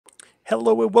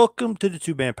Hello and welcome to the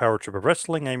two-man power trip of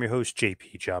wrestling. I'm your host,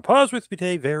 JP John Paz. With me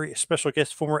today, very special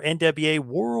guest, former NWA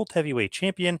World Heavyweight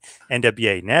Champion,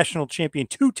 NWA National Champion,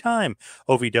 two-time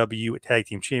OVW Tag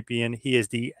Team Champion. He is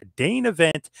the Dane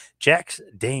event, Jax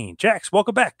Dane. Jax,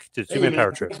 welcome back to the Hey two-man man,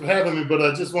 power trip. thanks for having me, but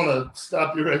I just want to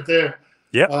stop you right there.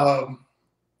 Yep.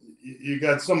 You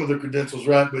got some of the credentials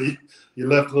right, but you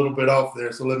left a little bit off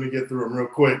there, so let me get through them real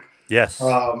quick. Yes.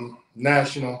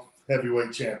 National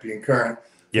Heavyweight Champion, current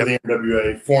for Yep. the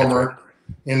NWA, former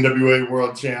NWA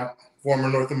World Champ, former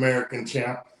North American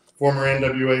Champ, former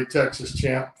NWA Texas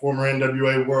Champ, former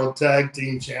NWA World Tag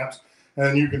Team Champs,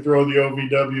 and you can throw the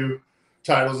OVW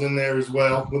titles in there as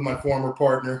well with my former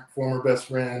partner, former best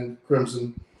friend,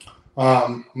 Crimson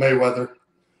Mayweather.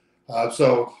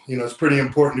 So, it's pretty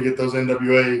important to get those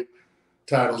NWA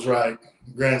titles right,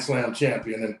 Grand Slam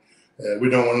champion, and we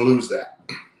don't want to lose that.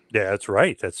 Yeah, that's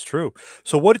right. That's true.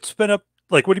 So what's been up,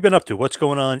 what have you been up to? What's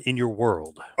going on in your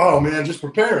world? Oh, man, just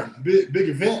preparing. Big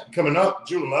event coming up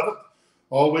June 11th.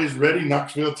 Always ready,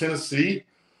 Knoxville, Tennessee.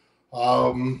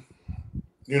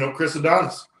 Chris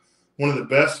Adonis, one of the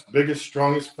best, biggest,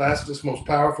 strongest, fastest, most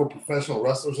powerful professional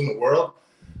wrestlers in the world.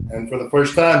 And for the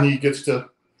first time, he gets to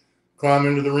climb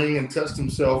into the ring and test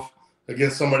himself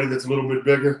against somebody that's a little bit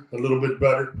bigger, a little bit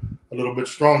better, a little bit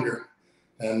stronger.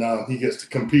 And he gets to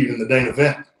compete in the Dane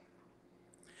event.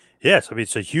 Yes, I mean,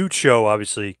 it's a huge show,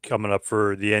 obviously, coming up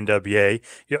for the NWA.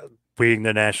 Being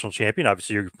the national champion,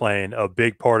 obviously, you're playing a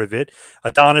big part of it.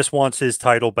 Adonis wants his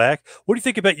title back. What do you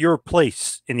think about your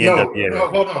place in the NWA? No,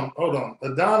 hold on.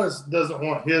 Adonis doesn't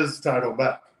want his title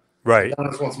back. Right.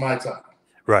 Adonis wants my title.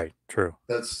 Right, true.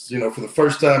 That's, for the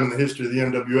first time in the history of the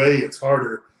NWA, it's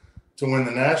harder to win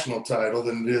the national title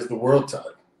than it is the world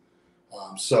title.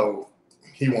 So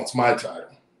he wants my title.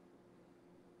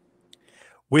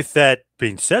 With that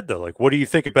being said, though, what do you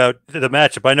think about the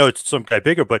matchup? I know it's some guy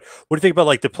bigger, but what do you think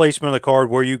about the placement of the card,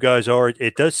 where you guys are?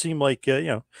 It does seem like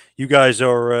you guys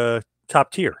are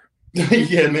top tier.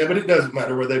 Yeah, man, but it doesn't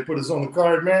matter where they put us on the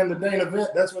card, man. The Dane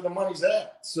event, that's where the money's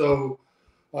at. So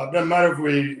it doesn't matter if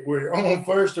we're on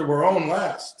first or we're on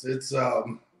last. It's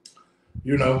the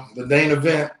Dane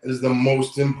event is the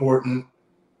most important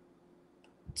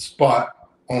spot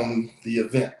on the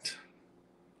event.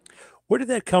 Where did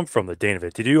that come from, the Dane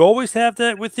event? Did you always have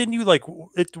that within you?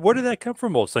 Where did that come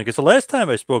from, most thing? Because the last time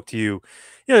I spoke to you,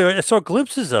 I saw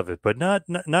glimpses of it, but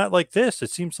not like this.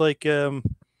 It seems like you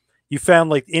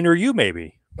found inner you,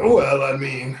 maybe. Well, I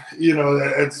mean,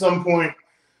 at some point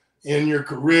in your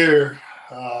career,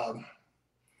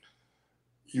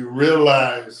 you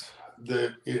realize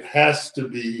that it has to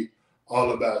be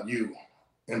all about you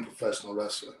in professional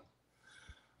wrestling.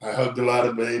 I hugged a lot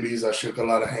of babies. I shook a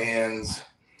lot of hands.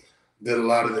 Did a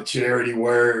lot of the charity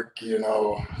work,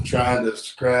 trying to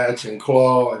scratch and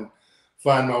claw and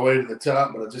find my way to the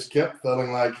top. But I just kept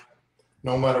feeling like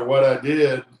no matter what I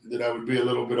did, that I would be a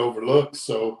little bit overlooked.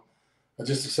 So I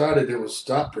just decided it was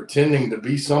stop pretending to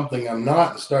be something I'm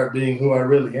not and start being who I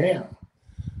really am.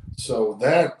 So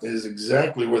that is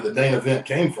exactly where the Dane event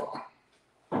came from.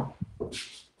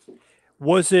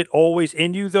 Was it always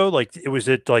in you, though? Was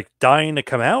it dying to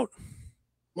come out?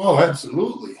 Oh,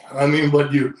 absolutely. I mean,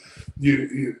 but you're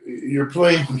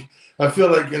playing. I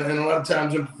feel like in a lot of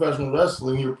times in professional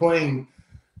wrestling, you're playing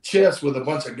chess with a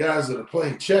bunch of guys that are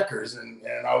playing checkers, and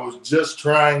I was just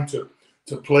trying to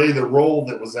play the role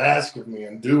that was asked of me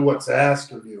and do what's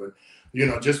asked of you,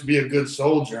 and just be a good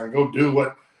soldier and go do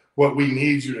what we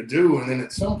need you to do. And then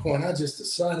at some point, I just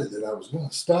decided that I was going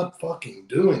to stop fucking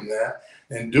doing that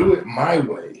and do it my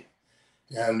way,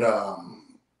 and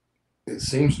it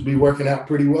seems to be working out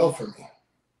pretty well for me.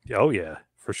 Oh, yeah,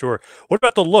 for sure. What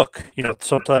about the look?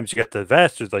 Sometimes you get the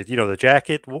vest, the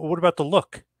jacket. What about the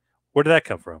look? Where did that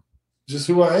come from? Just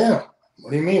who I am. What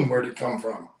do you mean, where did it come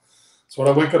from? It's what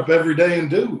I wake up every day and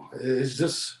do.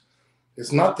 It's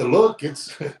not the look.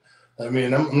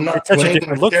 I'm not playing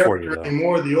a character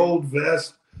anymore. The old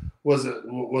vest was a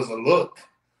look.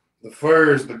 The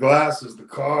furs, the glasses, the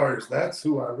cars, that's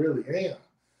who I really am.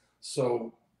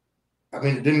 So,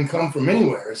 it didn't come from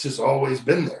anywhere. It's just always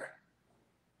been there.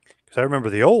 Because I remember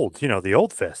the old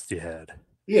vest you had.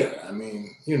 Yeah,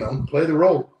 play the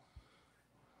role.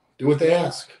 Do what they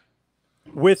ask.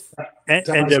 With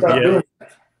NWA,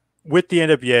 with the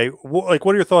NWA,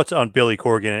 what are your thoughts on Billy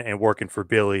Corgan and working for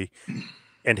Billy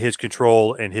and his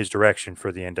control and his direction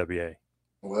for the NWA?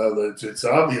 Well, it's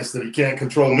obvious that he can't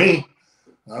control me.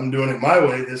 I'm doing it my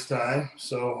way this time.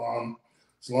 So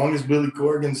as long as Billy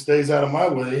Corgan stays out of my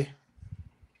way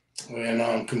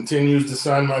and continues to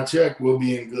sign my check, we'll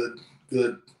be in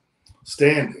good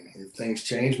standing. If things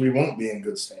change, we won't be in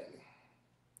good standing.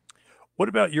 What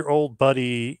about your old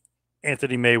buddy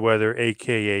Anthony Mayweather,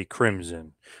 aka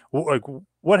Crimson. Like,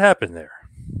 what happened there?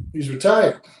 He's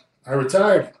retired. I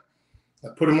retired. I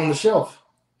put him on the shelf.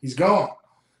 He's gone.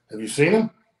 Have you seen him?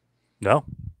 No.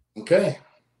 Okay.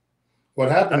 What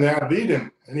happened there? I beat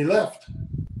him and he left.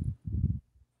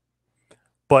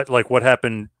 But like, what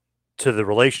happened to the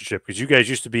relationship? Because you guys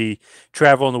used to be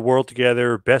traveling the world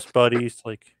together, best buddies.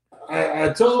 Like, I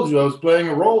told you I was playing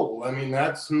a role. I mean,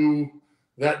 that's who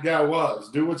that guy was.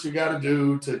 Do what you got to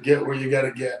do to get where you got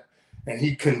to get. And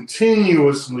he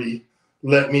continuously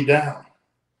let me down.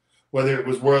 Whether it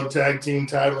was world tag team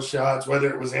title shots, whether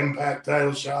it was impact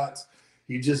title shots,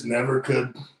 he just never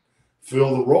could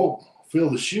fill the role, fill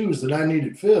the shoes that I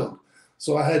needed filled.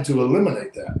 So I had to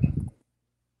eliminate that.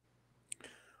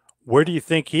 where do you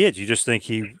think he is? You just think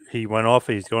he went off?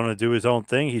 He's going to do his own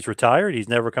thing. He's retired. He's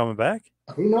never coming back.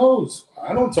 Who knows?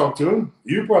 I don't talk to him.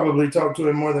 You probably talk to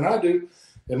him more than I do.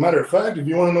 As a matter of fact, if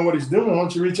you want to know what he's doing, why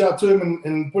don't you reach out to him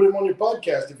and put him on your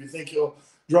podcast if you think he'll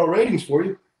draw ratings for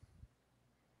you.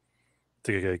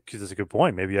 That's a good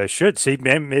point. Maybe I should see.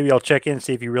 Maybe I'll check in and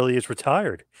see if he really is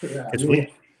retired. Yeah, Because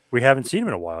we haven't seen him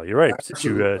in a while. You're right. Since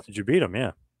you beat him,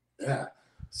 yeah. Yeah,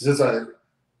 since I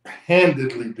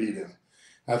handedly beat him.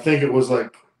 I think it was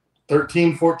like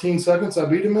 13, 14 seconds I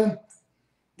beat him in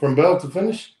from bell to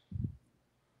finish.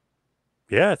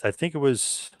 Yeah, I think it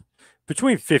was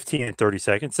between 15 and 30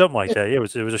 seconds, something like that. Yeah, it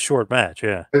was a short match.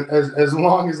 Yeah, As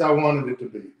long as I wanted it to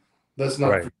be. Let's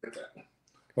not forget that.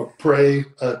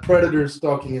 A predator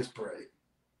stalking his prey.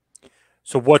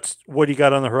 So what do you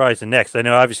got on the horizon next? I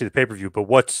know obviously the pay-per-view, but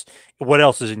what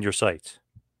else is in your sights?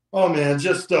 Oh man,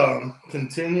 just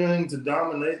continuing to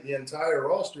dominate the entire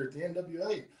roster at the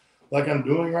NWA, like I'm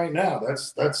doing right now.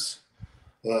 That's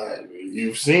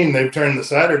you've seen they've turned the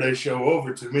Saturday show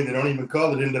over to me. They don't even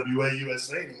call it NWA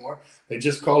USA anymore. They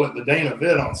just call it the Dana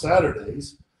Vid on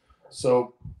Saturdays.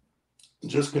 So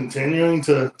just continuing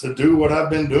to do what I've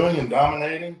been doing and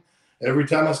dominating every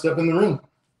time I step in the ring.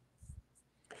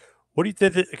 What do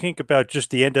you think about just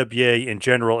the NWA in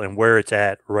general and where it's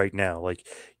at right now? Like,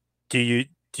 do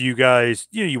you guys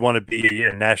you want to be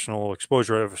a national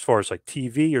exposure as far as like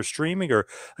TV or streaming, or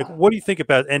like what do you think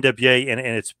about NWA and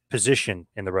its position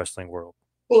in the wrestling world?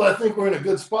 Well, I think we're in a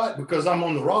good spot because I'm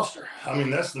on the roster. I mean,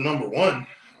 that's the number one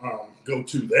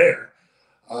go-to there.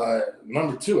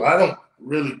 Number two, I don't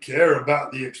really care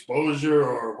about the exposure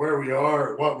or where we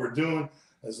are or what we're doing.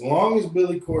 As long as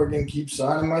Billy Corgan keeps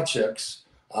signing my checks,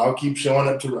 I'll keep showing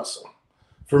up to wrestle.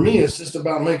 For me, it's just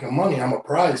about making money. I'm a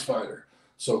prize fighter.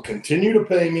 So continue to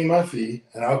pay me my fee,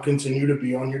 and I'll continue to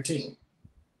be on your team.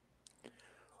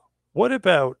 What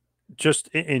about just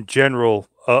in general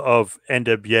of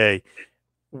NWA?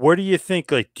 Where do you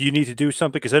think, like, do you need to do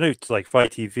something? Because I know it's like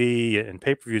Fight TV and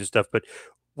pay-per-views and stuff, but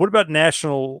what about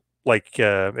national, like,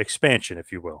 expansion,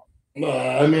 if you will?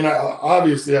 I mean,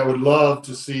 obviously, I would love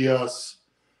to see us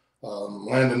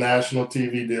land a national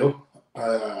TV deal.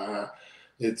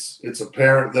 It's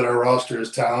apparent that our roster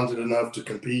is talented enough to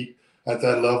compete at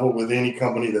that level with any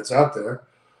company that's out there.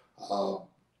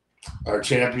 Our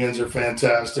champions are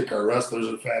fantastic. Our wrestlers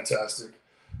are fantastic.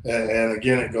 And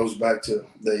again, it goes back to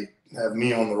they have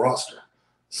me on the roster.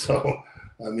 So,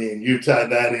 I mean, you tie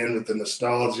that in with the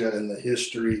nostalgia and the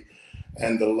history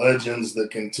and the legends that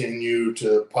continue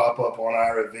to pop up on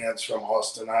our events, from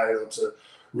Austin Idol to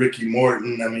Ricky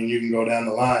Morton. I mean, you can go down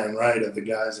the line, right, of the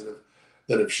guys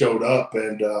that have showed up.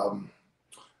 And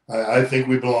I think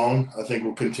we belong. I think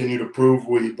we'll continue to prove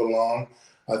we belong.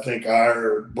 I think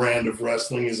our brand of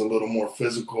wrestling is a little more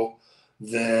physical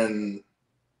than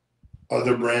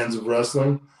other brands of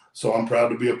wrestling. So I'm proud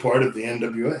to be a part of the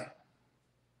NWA.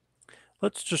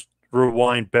 Let's just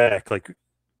rewind back, like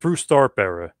Bruce Tharp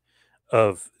era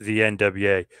of the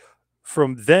NWA.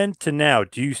 From then to now,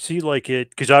 do you see like it?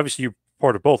 Because obviously you're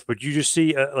part of both, but you just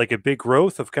see like a big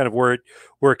growth of kind of where it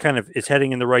kind of is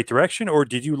heading in the right direction, or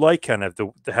did you like kind of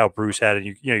the how Bruce had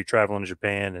it? You're traveling to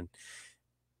Japan and.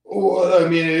 Well, I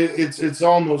mean, it's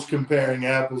almost comparing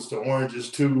apples to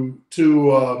oranges. Two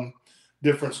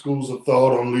different schools of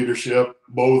thought on leadership,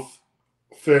 both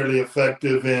fairly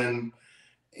effective in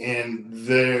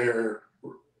their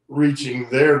reaching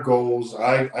their goals.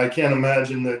 I can't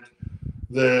imagine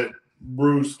that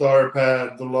Bruce Tharp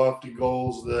had the lofty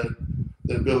goals that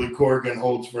Billy Corgan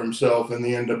holds for himself in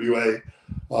the NWA.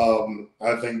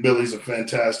 I think Billy's a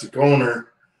fantastic owner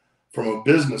from a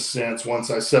business sense. Once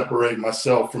I separate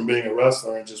myself from being a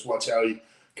wrestler and just watch how he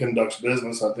conducts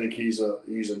business, I think he's a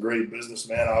great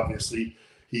businessman. Obviously,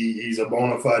 he's a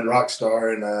bona fide rock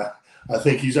star, and I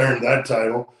think he's earned that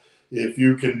title. If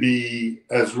you can be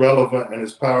as relevant and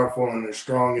as powerful and as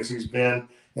strong as he's been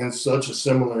in such a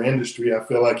similar industry. I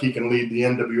feel like he can lead the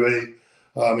NWA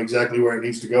exactly where it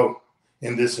needs to go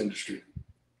in this industry.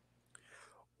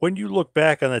 When you look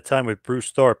back on that time with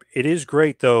Bruce Tharpe, it is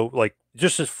great though, like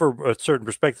just as for a certain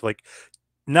perspective, like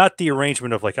not the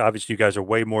arrangement of like obviously you guys are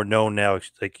way more known now,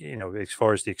 like as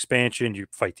far as the expansion, you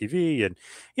fight TV and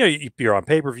you're on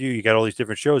pay-per-view, you got all these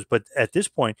different shows, but at this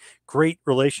point, great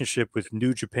relationship with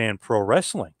New Japan Pro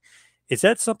Wrestling. Is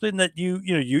that something that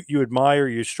you admire,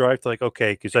 you strive to like,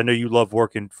 okay, because I know you love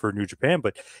working for New Japan,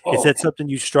 but is Oh, that something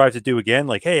you strive to do again?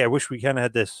 Like, hey, I wish we kind of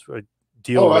had this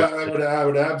deal oh, with. I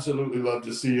would absolutely love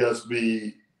to see us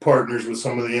be partners with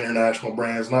some of the international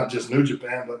brands, not just New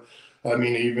Japan, but I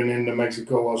mean, even into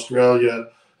Mexico, Australia.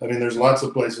 I mean, there's lots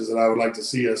of places that I would like to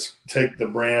see us take the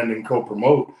brand and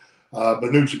co-promote.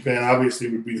 But New Japan obviously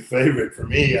would be the favorite for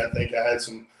me. I think I had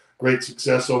some great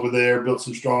success over there, built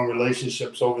some strong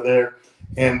relationships over there,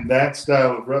 and that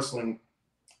style of wrestling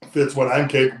fits what I'm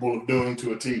capable of doing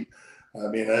to a T. I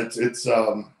mean, it's it's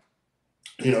the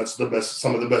best,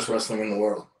 some of the best wrestling in the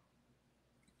world.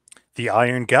 The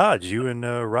Iron Gods, you and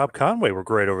Rob Conway were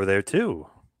great over there too.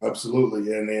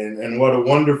 Absolutely, and what a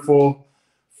wonderful,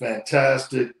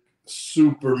 fantastic,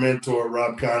 super mentor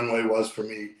Rob Conway was for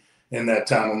me in that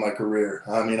time of my career.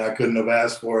 I mean, I couldn't have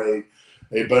asked for a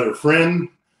better friend,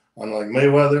 unlike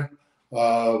Mayweather,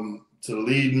 to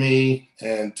lead me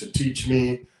and to teach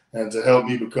me and to help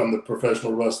me become the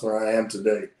professional wrestler I am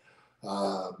today.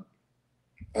 I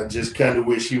just kind of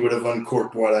wish he would have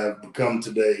uncorked what I've become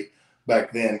today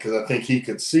back then, because I think he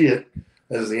could see it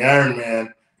as the Iron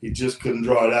Man. He just couldn't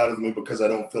draw it out of me because I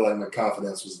don't feel like my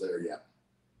confidence was there yet.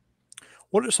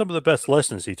 What are some of the best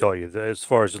lessons he taught you as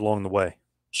far as along the way?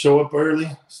 Show up early,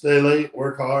 stay late,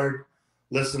 work hard,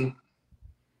 listen,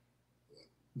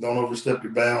 don't overstep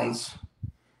your bounds.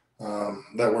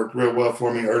 That worked real well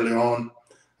for me early on.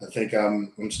 I think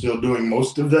I'm still doing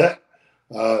most of that.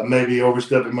 Maybe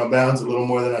overstepping my bounds a little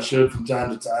more than I should from time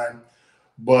to time.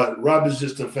 But Rob is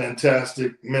just a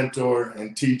fantastic mentor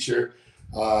and teacher.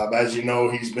 As you know,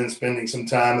 he's been spending some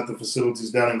time at the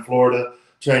facilities down in Florida,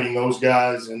 training those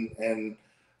guys, and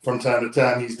from time to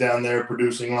time he's down there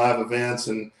producing live events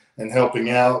and helping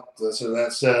out. So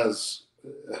that says,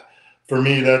 for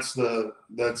me, that's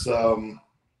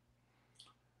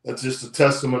just a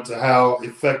testament to how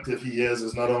effective he is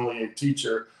as not only a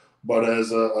teacher, but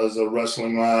as a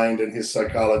wrestling mind and his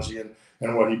psychology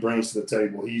and what he brings to the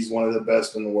table. He's one of the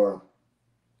best in the world.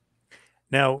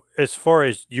 Now, as far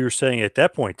as you're saying at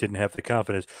that point didn't have the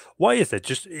confidence, why is that?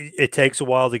 Just it takes a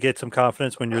while to get some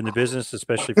confidence when you're in the business,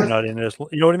 especially if you're not in this.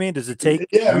 You know what I mean? Does it take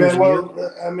Yeah, years man. and years?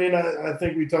 Well, I mean, I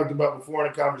think we talked about before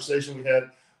in a conversation we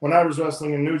had when I was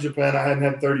wrestling in New Japan. I hadn't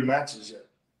had 30 matches yet.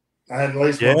 I hadn't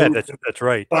laced my Yeah, boots, that's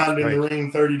right. climbed That's in the right.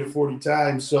 ring 30 to 40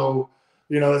 times. So,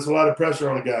 that's a lot of pressure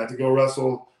on a guy to go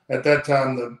wrestle at that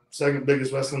time the second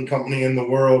biggest wrestling company in the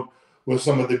world with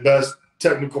some of the best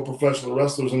technical professional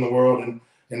wrestlers in the world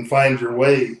and find your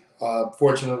way.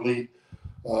 Fortunately,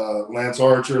 Lance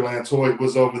Archer, Lance Hoyt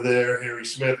was over there. Harry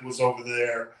Smith was over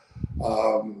there.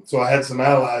 So I had some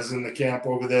allies in the camp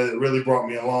over there that really brought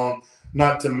me along,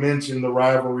 not to mention the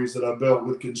rivalries that I built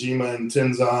with Kojima and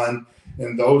Tenzan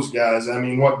and those guys. I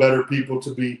mean, what better people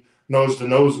to be nose to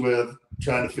nose with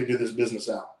trying to figure this business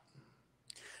out?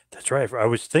 That's right. I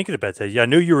was thinking about that. Yeah, I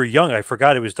knew you were young. I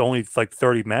forgot it was only like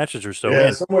 30 matches or so Yeah,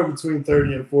 in. somewhere between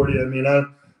 30 and 40. I mean,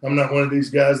 I'm not one of these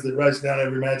guys that writes down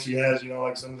every match he has,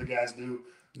 like some of the guys do.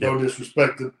 No Yep.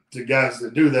 disrespect to guys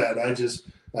that do that.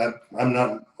 I'm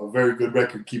not a very good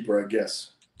record keeper, I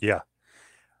guess. Yeah.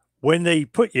 When they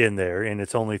put you in there and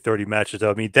it's only 30 matches,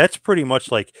 though, I mean, that's pretty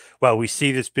much like, well, we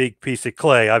see this big piece of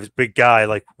clay. I was a big guy.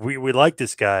 Like, we like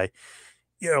this guy,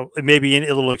 maybe in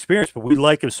a little experience, but we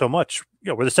like him so much.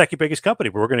 We're the second biggest company,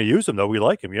 but we're going to use him, though. We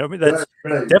like him. I mean, that's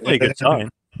Right. definitely a good sign.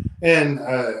 And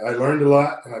I learned a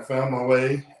lot and I found my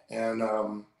way. And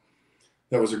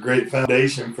that was a great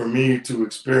foundation for me to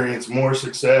experience more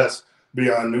success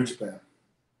beyond New Japan.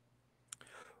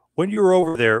 When you were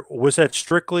over there, was that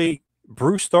strictly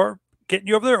Bruce Starr getting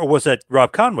you over there, or was that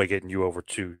Rob Conway getting you over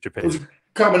to It was Japan?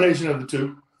 a combination of the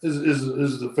two,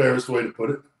 is the fairest way to put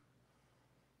it.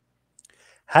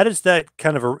 How does that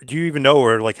kind of do you even know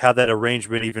or like how that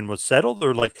arrangement even was settled,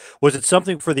 or like was it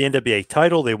something for the NWA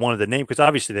title they wanted the name because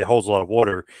obviously they holds a lot of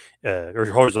water or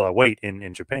holds a lot of weight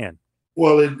in Japan.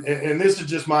 Well, and this is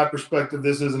just my perspective.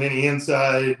 This isn't any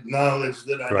inside knowledge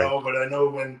that I Right. know, but I know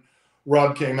when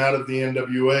Rob came out of the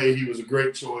NWA, he was a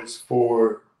great choice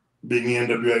for being the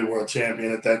NWA World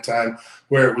Champion at that time,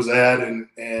 where it was at,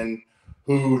 and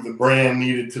who the brand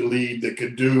needed to lead that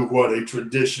could do what a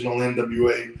traditional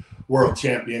NWA World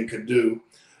Champion could do.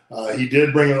 He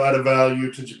did bring a lot of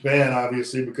value to Japan,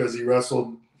 obviously, because he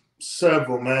wrestled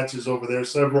several matches over there,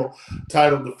 several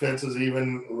title defenses,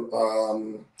 even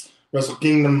Wrestle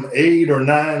Kingdom 8 or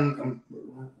 9,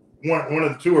 one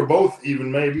of the two or both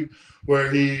even maybe, where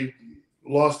he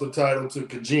lost the title to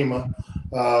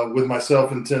Kojima with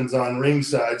myself and Tenzan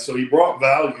ringside. So he brought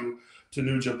value to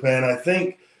New Japan, I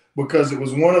think, because it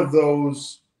was one of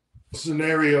those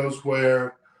scenarios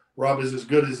where Rob is as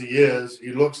good as he is.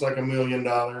 He looks like $1 million.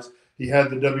 He had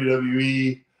the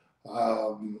WWE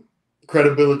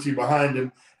credibility behind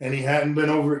him, and he hadn't been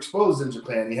overexposed in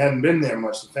Japan. He hadn't been there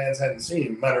much. The fans hadn't seen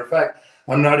him. Matter of fact,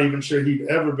 I'm not even sure he'd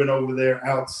ever been over there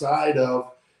outside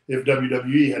of if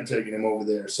WWE had taken him over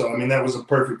there. So, I mean, that was a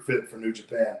perfect fit for New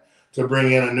Japan to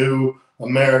bring in a new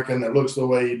American that looks the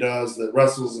way he does, that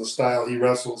wrestles the style he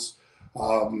wrestles,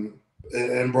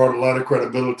 and brought a lot of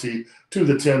credibility to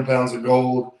the 10 pounds of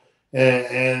gold.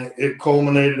 And it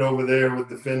culminated over there with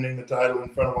defending the title in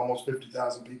front of almost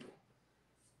 50,000 people.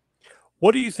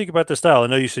 What do you think about the style? I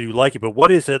know you said you like it, but what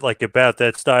is it like about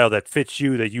that style that fits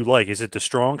you that you like? Is it the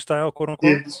strong style, quote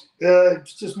unquote?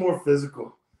 It's just more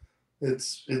physical.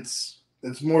 It's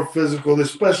more physical,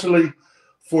 especially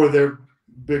for their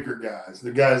bigger guys,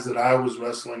 the guys that I was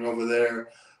wrestling over there,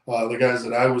 the guys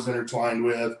that I was intertwined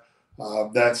with.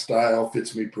 That style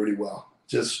fits me pretty well.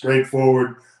 Just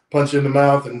straightforward, punch in the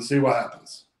mouth and see what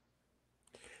happens.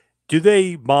 Do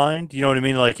they mind? You know what I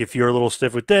mean? Like if you're a little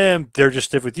stiff with them, they're just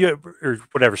stiff with you, or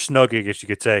whatever, snug, I guess you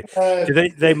could say. Do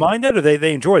they mind that, or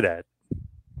they enjoy that?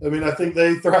 I mean, I think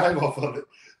they thrive off of it.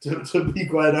 To be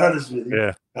quite honest with you,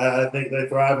 yeah, I think they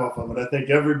thrive off of it. I think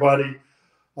everybody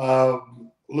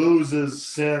loses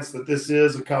sense that this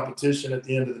is a competition at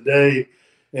the end of the day,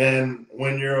 and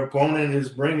when your opponent is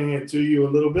bringing it to you a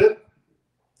little bit,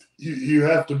 you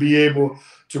have to be able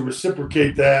to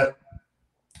reciprocate that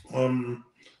in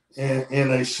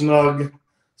a snug,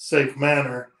 safe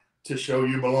manner to show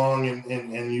you belong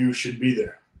and you should be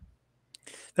there.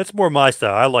 That's more my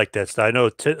style. I like that style. I know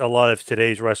a lot of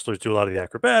today's wrestlers do a lot of the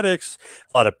acrobatics,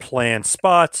 a lot of planned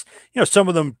spots. You know, some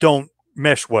of them don't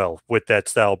mesh well with that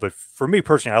style, but for me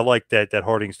personally, I like that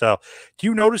Harding style. Do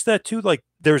you notice that too? Like,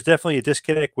 there's definitely a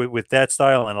disconnect with that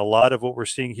style and a lot of what we're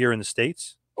seeing here in the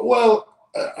States. Well,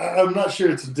 I'm not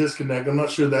sure it's a disconnect. I'm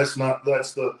not sure that's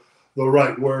the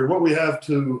right word. What we have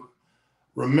to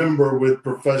remember with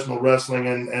professional wrestling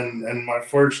and my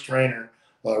first trainer,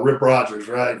 Rip Rogers,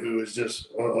 right, who is just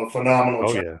a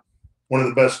phenomenal trainer, yeah, one of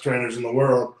the best trainers in the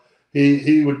world.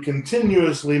 He would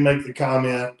continuously make the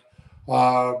comment,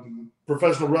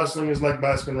 professional wrestling is like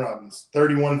Baskin Robbins,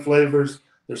 31 flavors,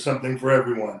 there's something for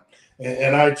everyone.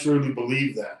 And I truly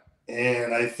believe that.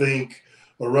 And I think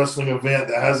a wrestling event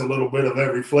that has a little bit of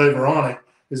every flavor on it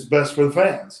is best for the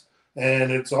fans.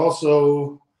 And it's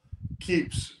also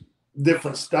keeps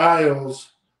different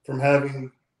styles from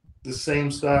having the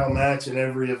same style match in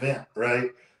every event, right?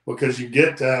 Because you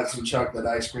get to have some chocolate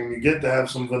ice cream, you get to have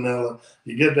some vanilla,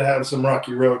 you get to have some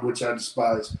Rocky Road, which I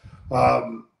despise.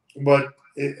 But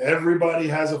everybody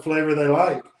has a flavor they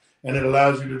like, and it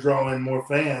allows you to draw in more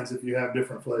fans if you have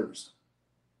different flavors.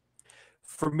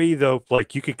 For me, though,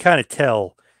 like you could kind of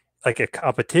tell like a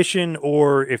competition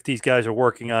or if these guys are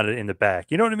working on it in the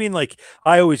back. You know what I mean? Like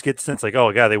I always get the sense like,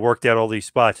 oh, God, they worked out all these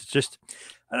spots. It's just,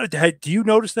 I don't know, do you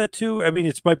notice that too? I mean,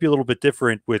 it might be a little bit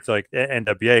different with like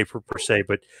NWA per se,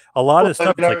 but a lot of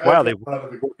stuff, it's like, wow, they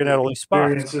were working out all these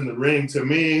spots. Experience in the ring, to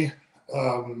me,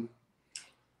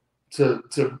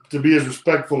 to be as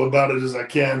respectful about it as I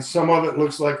can. Some of it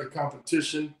looks like a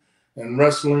competition and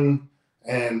wrestling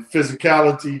and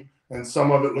physicality, and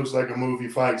some of it looks like a movie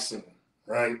fight scene,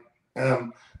 right?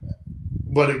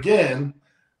 But again,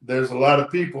 there's a lot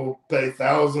of people pay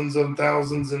thousands and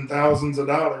thousands and thousands of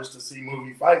dollars to see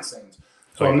movie fight scenes.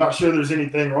 So I'm not sure there's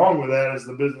anything wrong with that as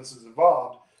the business has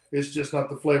evolved. It's just not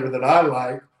the flavor that I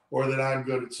like or that I'm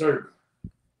good at serving.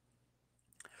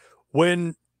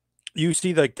 When you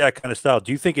see like that kind of style,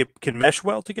 do you think it can mesh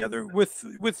well together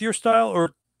with your style, or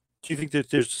do you think that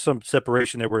there's some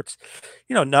separation there where it's,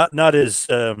 you know, not as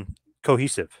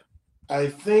cohesive? I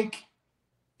think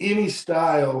any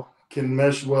style can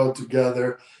mesh well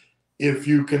together if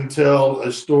you can tell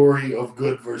a story of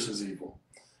good versus evil.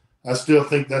 I still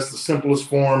think that's the simplest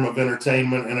form of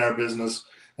entertainment in our business,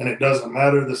 and it doesn't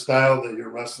matter the style that you're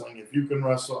wrestling. If you can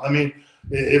wrestle, I mean,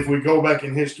 if we go back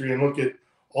in history and look at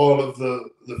all of the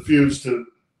feuds to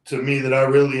me that I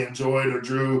really enjoyed or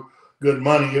drew good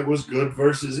money, it was good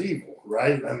versus evil,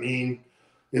 right? I mean,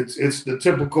 it's the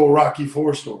typical Rocky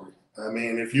IV story. I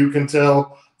mean, if you can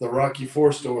tell the Rocky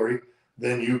IV story,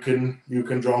 then you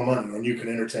can draw money and you can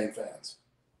entertain fans.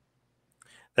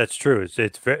 That's true.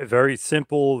 It's very, very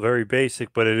simple, very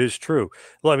basic, but it is true.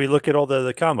 Well, I mean, look at all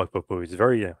the comic book movies.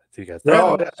 Very, you got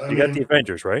Oh, yeah. Thanos, I you got the mean,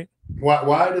 Avengers, right?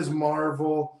 why does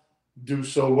Marvel do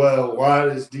so well? Why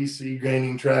is DC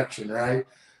gaining traction, right?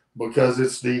 Because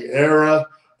it's the era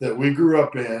that we grew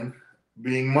up in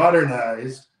being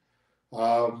modernized,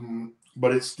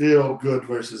 but it's still good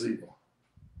versus evil.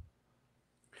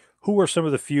 Who are some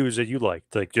of the feuds that you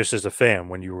liked, like just as a fan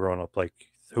when you were growing up? Like,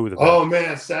 who were the best? Oh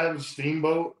man, Savage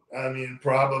Steamboat. I mean,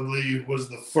 probably was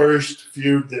the first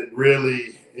feud that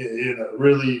really,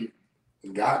 really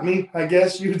got me. I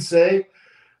guess you'd say.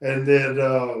 And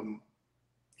then,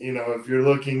 if you're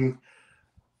looking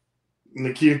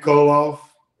Nikita Koloff,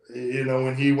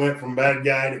 when he went from bad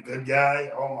guy to good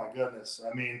guy, oh my goodness.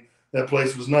 I mean, that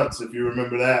place was nuts if you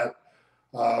remember that.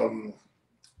 Um,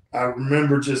 I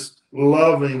remember just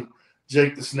loving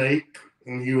Jake the Snake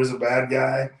when he was a bad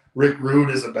guy. Rick Rude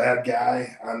is a bad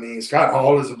guy. I mean, Scott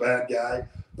Hall is a bad guy.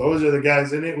 Those are the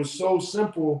guys. And it was so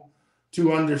simple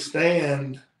to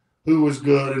understand who was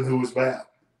good and who was bad.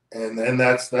 And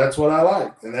that's what I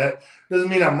like. And that doesn't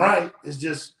mean I'm right. It's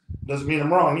just doesn't mean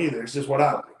I'm wrong either. It's just what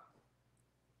I like.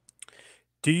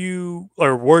 Do you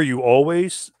or were you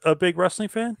always a big wrestling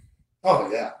fan? Oh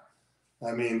yeah.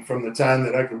 I mean, from the time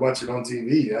that I could watch it on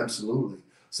TV, absolutely.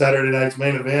 Saturday night's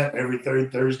main event every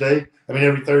third Thursday. I mean,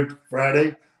 every third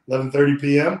Friday, 11:30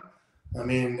 p.m. I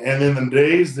mean, and in the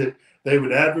days that they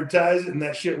would advertise it and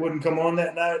that shit wouldn't come on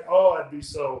that night, oh, I'd be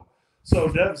so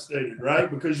devastated, right?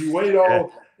 Because you wait Yeah.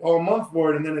 all month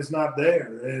for it and then it's not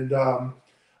there. And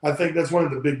I think that's one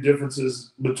of the big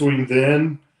differences between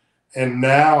then and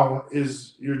now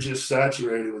is you're just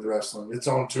saturated with wrestling. It's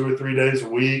on 2 or 3 days a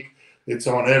week. It's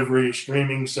on every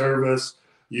streaming service.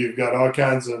 You've got all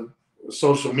kinds of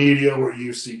social media where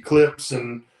you see clips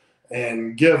and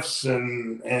gifs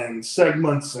and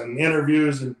segments and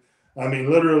interviews. And I mean,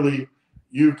 literally,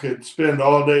 you could spend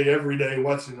all day, every day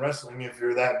watching wrestling if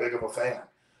you're that big of a fan.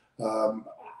 Um,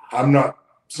 I'm not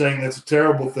saying that's a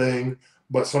terrible thing,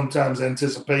 but sometimes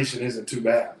anticipation isn't too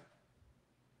bad.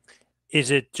 Is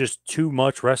it just too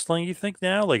much wrestling, you think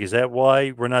now? Like, is that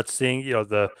why we're not seeing,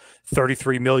 the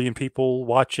 33 million people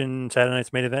watching Saturday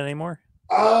Night's Main Event anymore?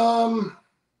 Um,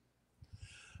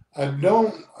 I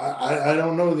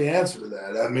don't know the answer to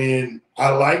that. I mean, I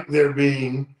like there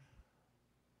being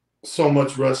so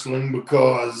much wrestling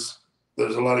because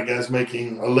there's a lot of guys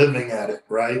making a living at it,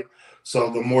 right?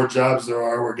 So the more jobs there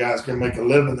are where guys can make a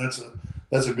living,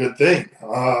 that's a good thing,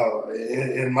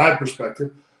 in my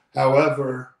perspective.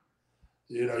 However,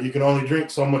 you can only drink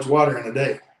so much water in a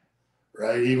day,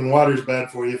 right? Even water is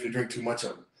bad for you if you drink too much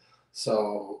of it.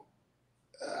 So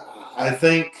I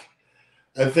think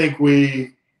I think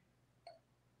we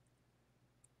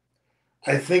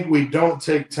I think we don't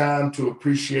take time to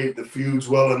appreciate the feuds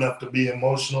well enough to be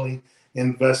emotionally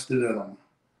invested in them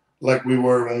like we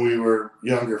were when we were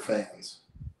younger fans.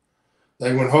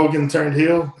 Like when Hogan turned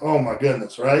heel, oh my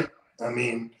goodness, right? I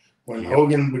mean, when Yep.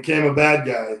 Hogan became a bad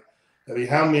guy, I mean,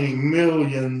 how many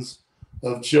millions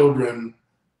of children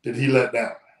did he let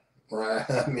down? Right?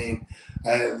 I mean,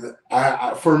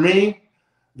 for me,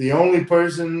 the only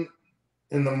person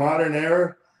in the modern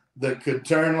era that could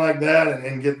turn like that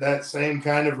and get that same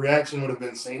kind of reaction would have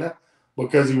been Cena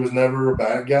because he was never a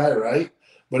bad guy, right?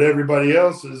 But everybody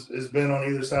else has been on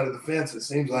either side of the fence, it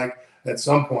seems like, at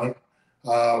some point.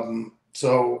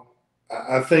 So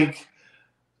I think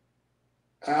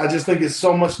I just think it's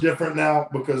so much different now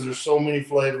because there's so many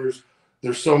flavors,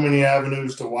 there's so many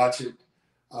avenues to watch it,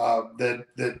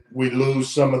 that we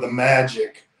lose some of the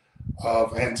magic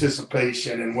of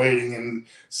anticipation and waiting and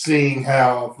seeing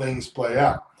how things play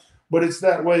out. But it's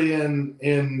that way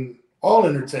in all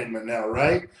entertainment now,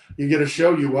 right? You get a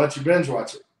show, you watch, you binge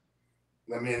watch it.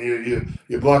 I mean,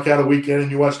 you block out a weekend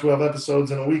and you watch 12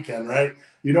 episodes in a weekend, right?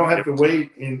 You don't have Yep. to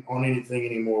wait on anything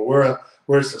anymore.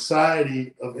 We're a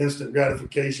society of instant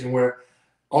gratification where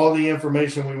all the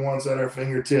information we want's at our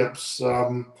fingertips.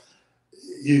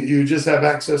 You just have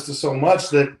access to so much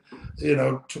that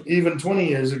even 20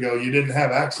 years ago you didn't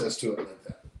have access to it like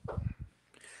that.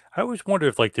 I always wonder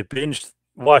if like the binge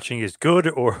watching is good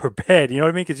or bad. You know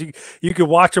what I mean? Because you could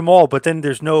watch them all, but then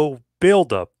there's no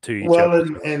build up to each Well,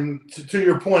 episode. and to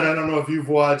your point, I don't know if you've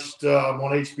watched on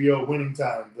HBO Winning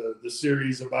Time, the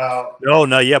series about No,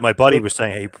 not yet. My buddy the, was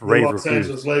saying, "Hey, the rave Los reviews."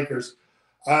 Angeles Lakers.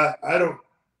 I don't.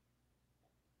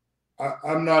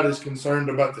 I'm not as concerned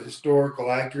about the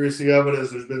historical accuracy of it as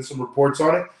there's been some reports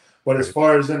on it. But as Right.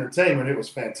 far as entertainment, it was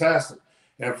fantastic.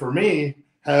 And for me,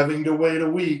 having to wait a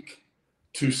week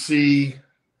to see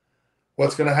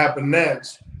what's going to happen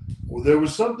next, well, there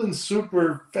was something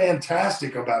super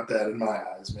fantastic about that in my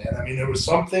eyes, man. I mean, there was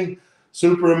something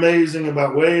super amazing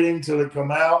about waiting till it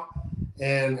come out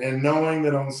and knowing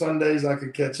that on Sundays I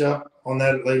could catch up on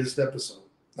that latest episode.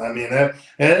 I mean,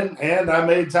 and I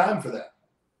made time for that.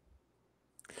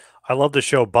 I love the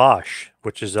show Bosch,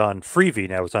 which is on Freevee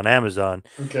now. It's on Amazon.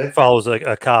 Okay. Follows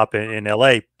a cop in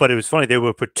LA, but it was funny. They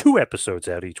would put 2 episodes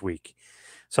out each week.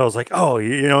 So I was like, oh,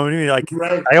 you know what I mean? Like,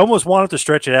 Right. I almost wanted to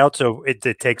stretch it out so it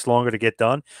takes longer to get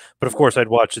done. But of course, I'd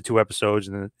watch the 2 episodes,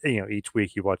 and then, you know, each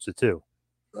week you watch the 2.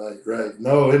 Right.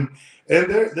 No, and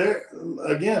they're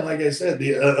again, like I said,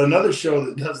 the another show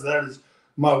that does that is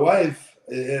my wife,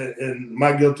 and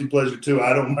my guilty pleasure too.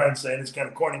 I don't mind saying it's kind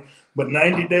of corny, but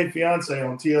 90 Day Fiance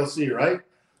on TLC, right?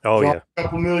 Oh, yeah. A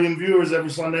couple million viewers every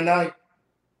Sunday night.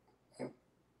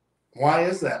 Why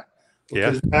is that?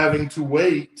 Because having to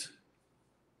wait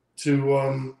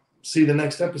to see the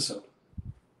next episode.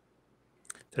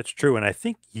 That's true. And I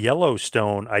think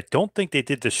Yellowstone, I don't think they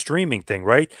did the streaming thing,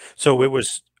 right? So it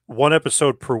was 1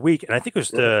 episode per week. And I think it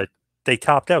was they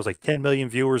topped out. It was like 10 million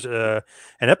viewers an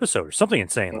episode or something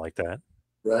insane like that.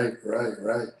 Right.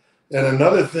 And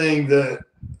another thing that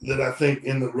I think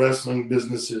in the wrestling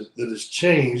business that has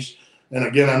changed, and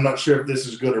again, I'm not sure if this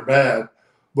is good or bad,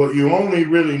 but you only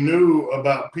really knew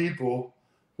about people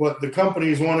what the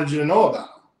companies wanted you to know about.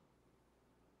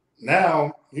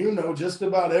 Now, you know just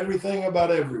about everything about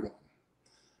everyone.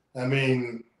 I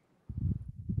mean,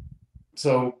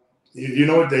 so you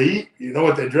know what they eat, you know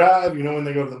what they drive, you know when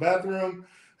they go to the bathroom.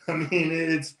 I mean,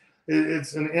 it's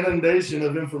an inundation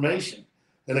of information.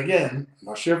 And again, I'm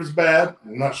not sure if it's bad,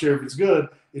 I'm not sure if it's good,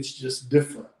 it's just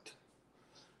different.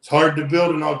 It's hard to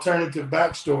build an alternative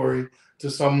backstory to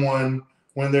someone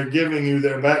when they're giving you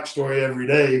their backstory every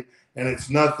day, and it's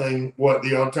nothing what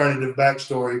the alternative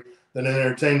backstory that an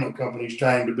entertainment company is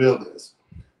trying to build is.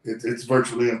 It's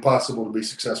virtually impossible to be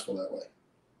successful that way.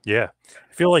 Yeah.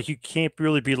 I feel like you can't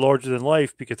really be larger than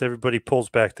life because everybody pulls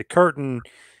back the curtain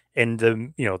and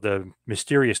the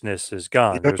mysteriousness is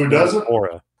gone. You know who doesn't?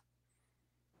 Aura.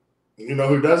 You know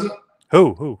who doesn't?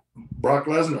 Who? Brock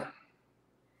Lesnar.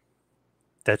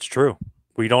 That's true.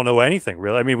 We don't know anything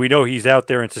really. I mean, we know he's out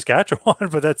there in Saskatchewan,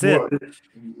 but that's it.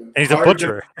 And he's a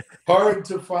butcher. Hard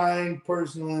to find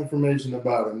personal information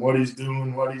about him, what he's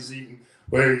doing, what he's eating,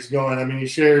 where he's going. I mean, he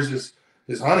shares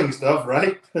his hunting stuff,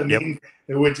 right? I mean,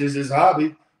 which is his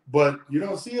hobby. But you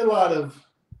don't see a lot of,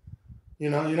 you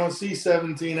don't see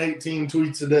 17, 18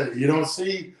 tweets a day. You don't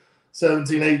see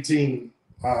 17, 18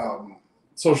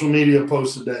 social media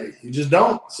posts a day. You just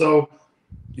don't. So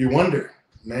you wonder,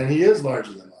 man, he is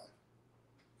larger than life.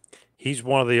 He's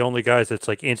one of the only guys that's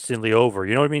like instantly over.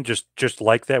 You know what I mean? Just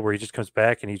like that, where he just comes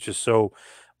back and he's just so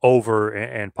over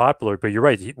and popular. But you're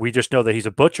right. We just know that he's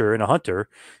a butcher and a hunter,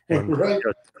 and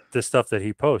the stuff that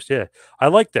he posts. Yeah, I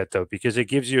like that though because it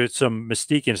gives you some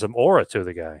mystique and some aura to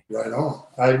the guy. Right on.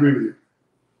 I agree with you.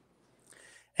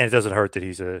 And it doesn't hurt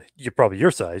that you're probably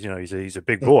your size. He's a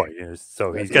big boy.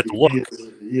 So he's got the look.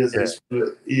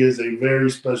 He is a very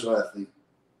special athlete.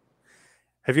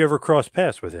 Have you ever crossed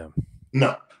paths with him?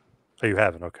 No. Oh, you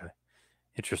haven't? Okay.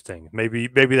 Interesting. Maybe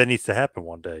that needs to happen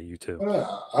one day, you two.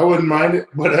 I wouldn't mind it,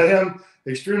 but I am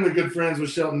extremely good friends with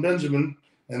Shelton Benjamin,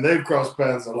 and they've crossed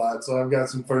paths a lot. So I've got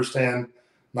some firsthand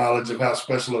knowledge of how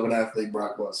special of an athlete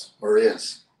Brock was or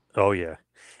is. Oh, yeah.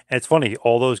 And it's funny,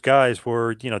 all those guys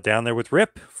were, down there with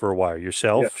Rip for a while.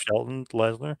 Yourself, Shelton,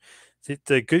 Lesnar. It's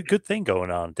a good thing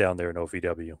going on down there in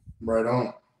OVW. Right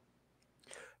on.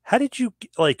 How did you,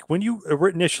 when you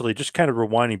initially, just kind of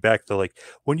rewinding back to,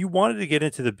 when you wanted to get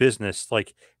into the business,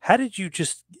 how did you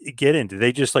just get in? Did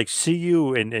they just, see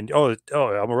you and oh,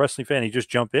 I'm a wrestling fan, and you just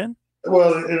jump in?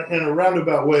 Well, in a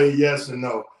roundabout way, yes and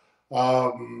no.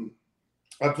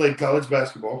 I played college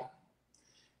basketball,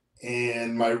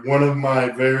 and one of my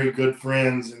very good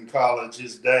friends in college,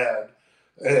 his dad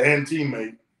and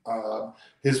teammate,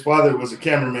 his father was a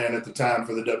cameraman at the time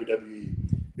for the WWE.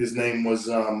 His name was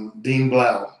Dean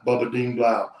Blau, Bubba Dean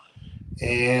Blau.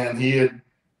 And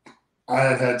I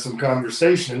had some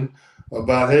conversation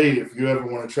about, hey, if you ever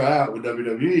want to try out with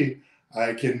WWE,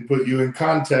 I can put you in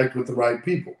contact with the right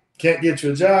people. Can't get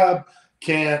you a job,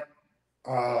 can't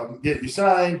get you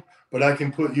signed, but I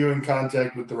can put you in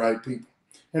contact with the right people.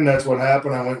 And that's what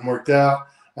happened. I went and worked out.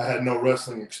 I had no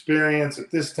wrestling experience at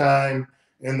this time,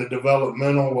 and the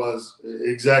developmental was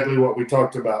exactly what we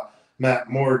talked about.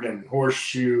 Matt Morgan,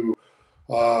 Horseshoe,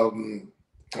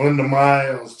 Linda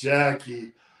Miles,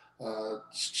 Jackie,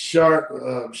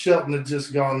 Shelton had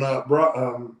just gone up.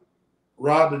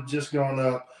 Rob had just gone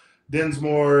up.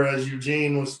 Dinsmore, as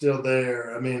Eugene, was still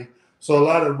there. I mean, so a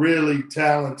lot of really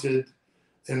talented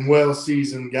and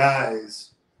well-seasoned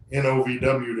guys in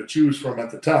OVW to choose from at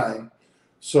the time.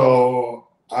 So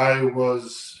I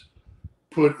was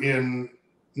put in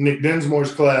Nick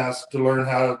Dinsmore's class to learn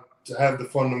how to have the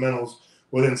fundamentals.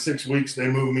 Within 6 weeks, they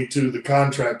moved me to the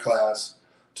contract class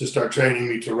to start training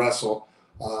me to wrestle.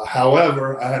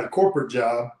 However, I had a corporate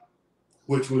job,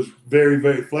 which was very,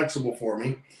 very flexible for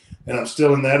me. And I'm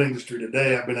still in that industry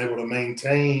today. I've been able to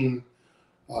maintain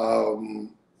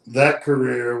that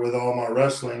career with all my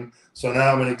wrestling. So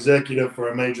now I'm an executive for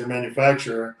a major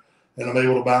manufacturer, and I'm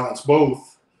able to balance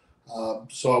both.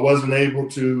 So I wasn't able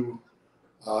to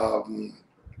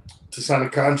sign a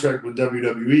contract with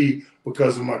WWE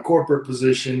because of my corporate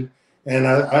position, and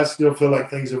I still feel like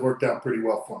things have worked out pretty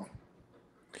well for me.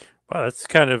 Wow, that's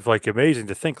kind of like amazing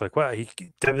to think. Like, wow, he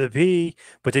WWE,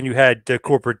 but then you had the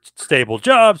corporate stable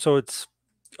job, so it's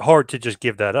hard to just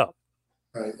give that up.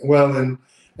 Right. Well, and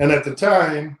at the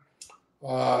time,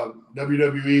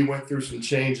 WWE went through some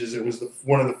changes. It was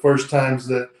one of the first times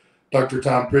that Dr.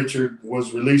 Tom Pritchard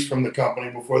was released from the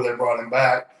company before they brought him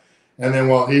back. And then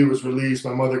while he was released,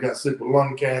 my mother got sick with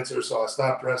lung cancer, so I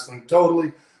stopped wrestling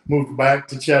totally, moved back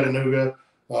to Chattanooga,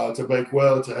 to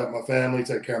Bakewell to help my family,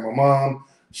 take care of my mom.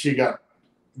 She got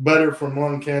better from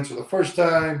lung cancer the first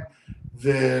time.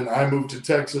 Then I moved to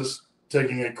Texas,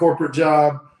 taking a corporate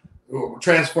job,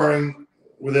 transferring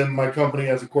within my company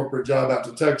as a corporate job out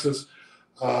to Texas.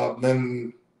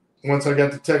 Then once I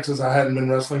got to Texas, I hadn't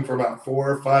been wrestling for about 4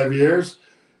 or 5 years.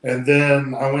 And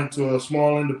then I went to a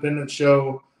small independent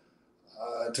show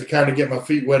to kind of get my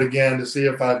feet wet again to see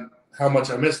how much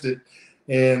I missed it.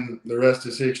 And the rest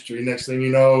is history. Next thing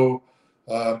you know,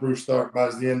 Bruce Stark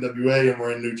buys the NWA and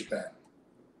we're in New Japan.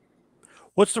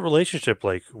 What's the relationship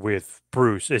like with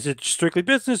Bruce? Is it strictly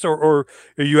business, or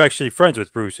are you actually friends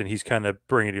with Bruce and he's kind of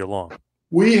bringing you along?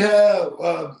 We have,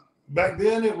 back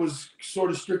then it was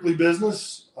sort of strictly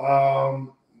business,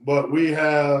 but we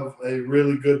have a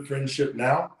really good friendship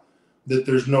now that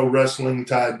there's no wrestling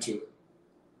tied to it.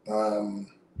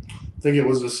 I think it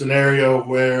was a scenario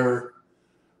where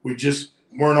we just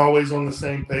weren't always on the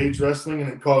same page wrestling, and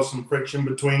it caused some friction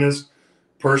between us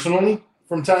personally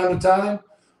from time to time.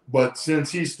 But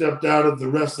since he stepped out of the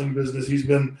wrestling business, he's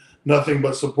been nothing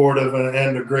but supportive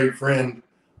and a great friend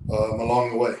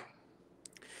along the way.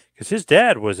 Because his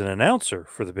dad was an announcer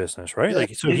for the business, right? Yeah,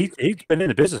 Like, so he's been in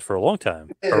the business for a long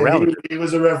time. yeah, he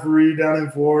was a referee down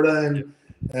in Florida,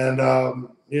 and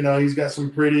he's got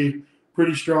some pretty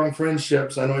strong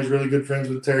friendships. I know he's really good friends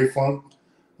with Terry Funk.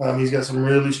 He's got some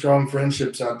really strong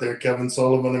friendships out there. Kevin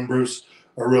Sullivan and Bruce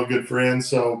are real good friends.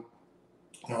 So,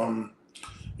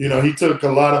 he took a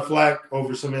lot of flack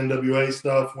over some NWA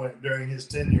stuff during his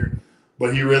tenure,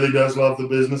 but he really does love the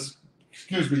business.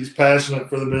 Excuse me, he's passionate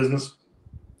for the business.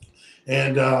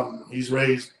 And he's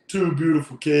raised 2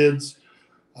 beautiful kids.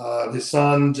 His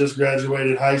son just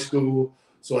graduated high school,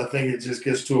 so I think it just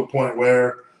gets to a point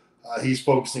where he's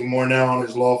focusing more now on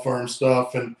his law firm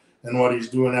stuff and what he's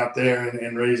doing out there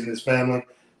and raising his family.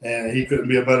 And he couldn't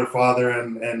be a better father,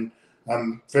 and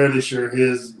I'm fairly sure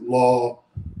his law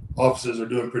offices are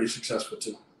doing pretty successful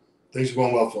too. Things are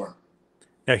going well for him.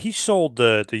 Now, he sold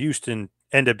the Houston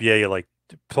NWA, like,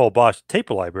 Paul Bosch tape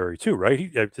library too,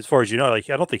 right? As far as you know, like,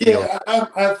 I don't think he Yeah,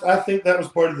 I think that was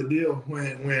part of the deal when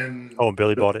and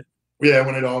Billy bought it. Yeah,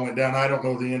 when it all went down. I don't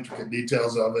know the intricate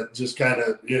details of it. Just kind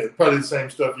of, probably the same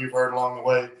stuff you've heard along the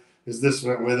way. Is this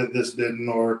went with it, this didn't,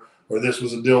 or this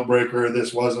was a deal breaker, or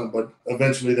this wasn't. But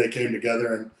eventually they came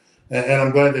together, and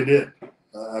I'm glad they did.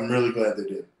 I'm really glad they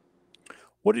did.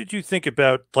 What did you think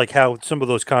about, like, how some of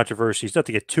those controversies, not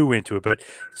to get too into it, but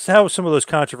how some of those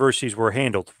controversies were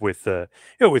handled with,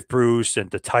 with Bruce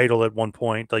and the title at one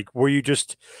point? Like, were you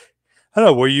just, I don't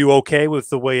know, were you okay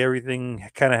with the way everything,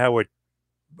 kind of how it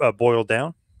boiled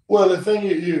down? Well, the thing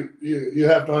you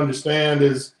have to understand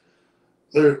is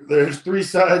there's 3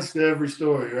 sides to every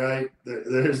story, right?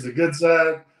 There's the good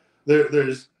side,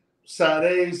 there's side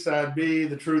A, side B.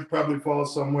 The truth probably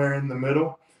falls somewhere in the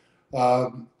middle.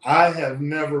 I have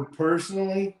never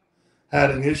personally had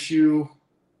an issue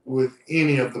with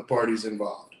any of the parties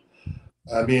involved.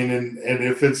 I mean, and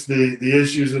if it's the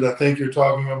issues that I think you're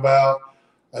talking about,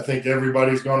 I think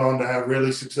everybody's gone on to have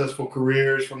really successful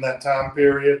careers from that time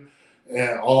period,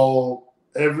 and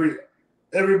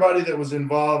everybody that was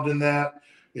involved in that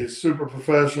is super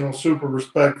professional, super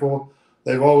respectful.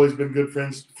 They've always been good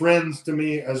friends to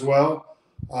me as well.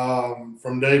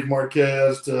 From Dave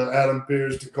Marquez to Adam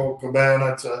Pearce to Colt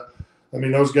Cabana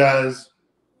those guys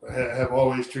have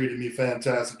always treated me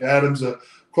fantastic. Adam's a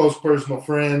close personal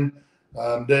friend.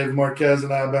 Dave Marquez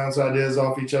and I bounce ideas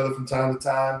off each other from time to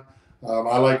time.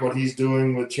 I like what he's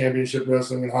doing with Championship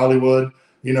Wrestling in Hollywood.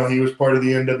 He was part of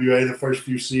the NWA the first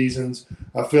few seasons.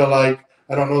 I feel like,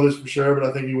 I don't know this for sure, but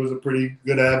I think he was a pretty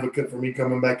good advocate for me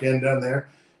coming back in down there.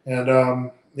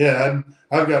 And yeah,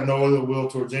 I've got no other will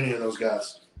towards any of those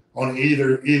guys on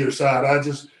either side. I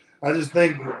just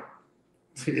think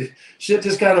shit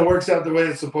just kind of works out the way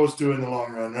it's supposed to in the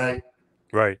long run, right?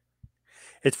 Right.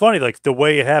 It's funny, like the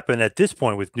way it happened at this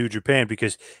point with New Japan,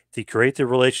 because they create the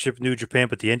relationship with New Japan,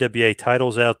 but the NWA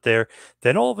title's out there.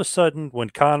 Then all of a sudden,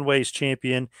 when Conway's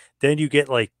champion, then you get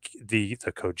like the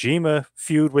Kojima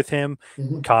feud with him.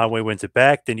 Mm-hmm. Conway wins it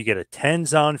back. Then you get a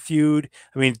Tenzan feud.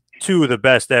 I mean, two of the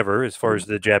best ever as far as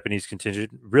the Japanese contingent,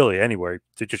 really. Anyway,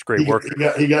 they're just great work.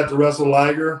 He got to wrestle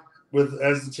Liger with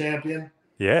as the champion.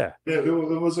 Yeah, it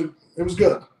was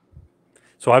good.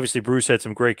 so obviously Bruce had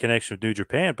some great connection with New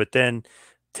Japan, but then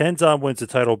Tenzan wins the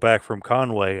title back from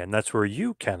Conway, and that's where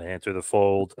you kind of enter the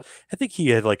fold. I think he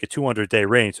had like a 200-day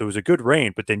reign, so it was a good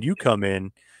reign. But then you come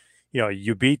in,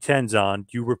 you beat Tenzan,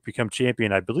 become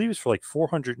champion. I believe it's for like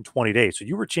 420 days. So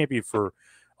you were champion for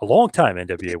a long time,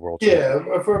 NWA World Champion.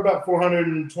 Yeah, for about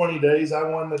 420 days, I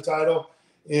won the title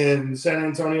in San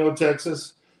Antonio,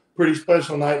 Texas. Pretty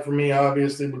special night for me,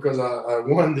 obviously, because I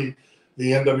won the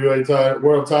NWA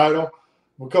world title.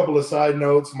 A couple of side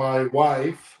notes: my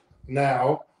wife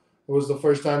now, it was the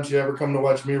first time she ever come to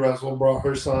watch me wrestle. Brought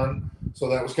her son, so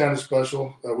that was kind of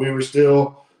special. We were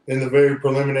still in the very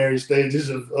preliminary stages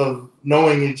of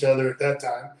knowing each other at that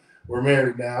time. We're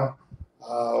married now.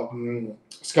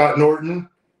 Scott Norton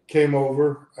came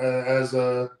over as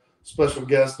a special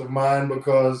guest of mine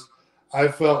because I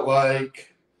felt like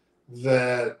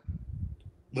that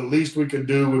the least we could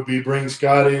do would be bring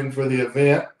Scott in for the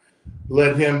event,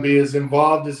 let him be as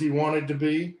involved as he wanted to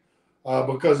be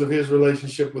because of his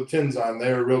relationship with Tenzan.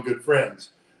 They were real good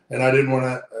friends. And I didn't want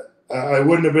to, I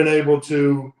wouldn't have been able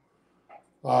to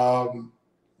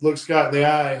look Scott in the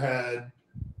eye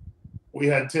we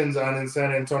had Tenzan in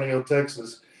San Antonio,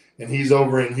 Texas, and he's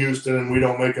over in Houston, and we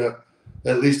don't make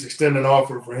at least extend an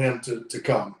offer for him to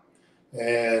come.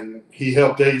 And he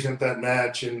helped agent that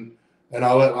match, and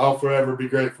I'll forever be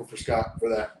grateful for Scott for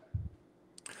that.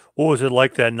 What was it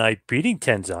like that night beating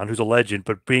Tenzan, who's a legend,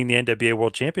 but being the NWA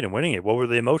World Champion and winning it? What were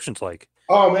the emotions like?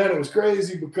 Oh, man, it was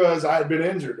crazy because I had been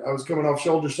injured. I was coming off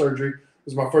shoulder surgery. It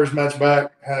was my first match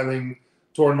back, having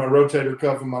torn my rotator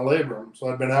cuff and my labrum. So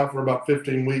I'd been out for about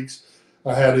 15 weeks.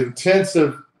 I had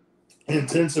intensive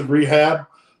rehab.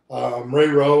 Ray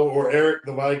Rowe or Eric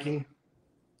the Viking,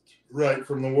 right,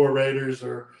 from the War Raiders,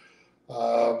 or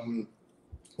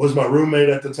was my roommate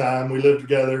at the time. We lived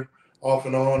together off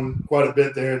and on quite a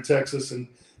bit there in Texas, and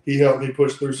he helped me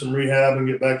push through some rehab and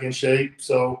get back in shape.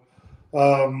 So,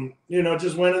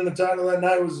 just winning the title that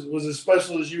night was as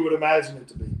special as you would imagine it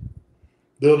to be.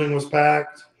 Building was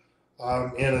packed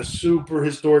in a super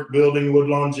historic building,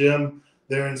 Woodlawn Gym,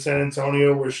 there in San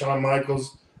Antonio, where Shawn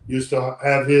Michaels used to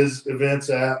have his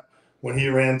events at when he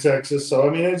ran Texas. So,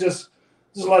 I mean, there's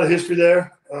a lot of history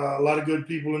there, a lot of good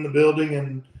people in the building,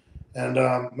 and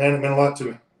man, it meant a lot to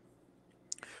me.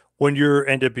 When you're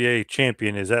NWA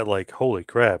champion, is that like, holy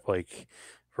crap, like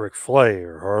Ric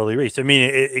Flair or Harley Race? I mean,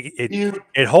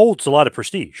 it holds a lot of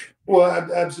prestige. Well,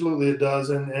 absolutely it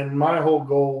does. And my whole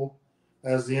goal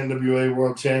as the NWA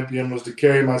World Champion was to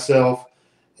carry myself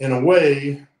in a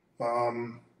way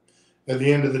at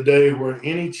the end of the day where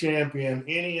any champion,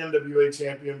 any NWA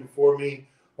champion before me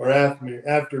or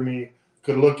after me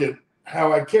could look at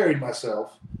how I carried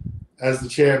myself as the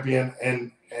champion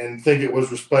and think it was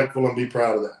respectful and be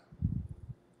proud of that.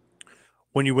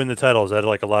 When you win the title, is that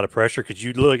like a lot of pressure? Because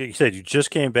like you said, you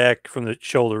just came back from the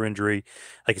shoulder injury.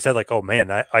 Like you said, like, oh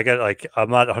man, I got like, I'm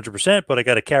not 100%, but I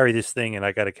got to carry this thing and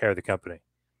I got to carry the company.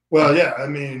 Well, yeah, I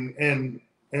mean,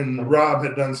 and Rob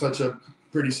had done such a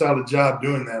pretty solid job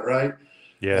doing that, right?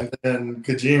 Yeah. And then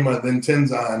Kojima, then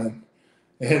Tenzan,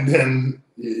 and then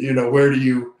where do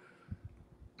you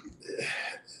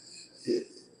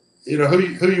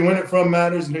who you win it from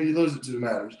matters, and who you lose it to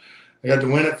matters. I got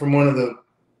to win it from one of the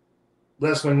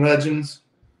wrestling legends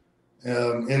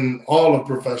in all of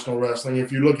professional wrestling.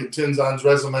 If you look at Tenzan's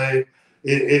resume,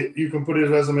 you can put his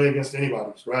resume against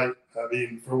anybody's, right? I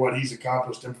mean, for what he's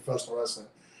accomplished in professional wrestling.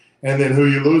 And then who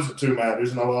you lose it to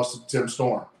matters, and I lost it to Tim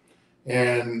Storm.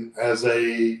 And as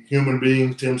a human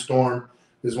being, Tim Storm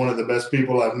is one of the best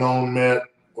people I've known, met,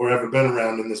 or ever been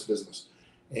around in this business.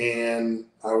 And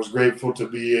I was grateful to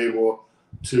be able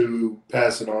to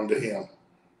pass it on to him.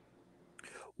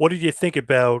 What did you think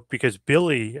about, because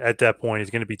Billy at that point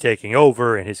is going to be taking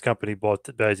over and his company bought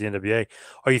by the NWA?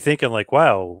 Are you thinking like,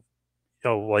 wow,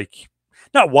 like,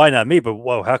 not why not me, but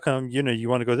whoa, how come, you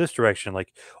want to go this direction?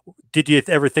 Like, did you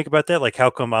ever think about that? Like, how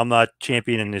come I'm not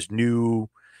champion in this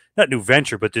not new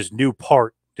venture, but this new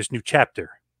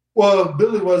chapter? Well,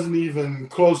 Billy wasn't even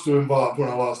close to involved when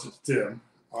I lost it to Tim.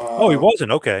 Oh, he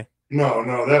wasn't? Okay. No,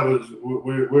 that was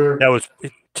we're That was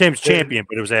Tim's champion,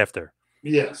 but it was after.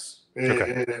 yes,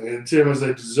 Okay. and Tim is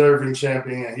a deserving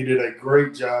champion, and he did a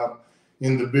great job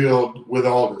in the build with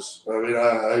Aldous. I mean,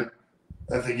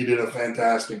 I think he did a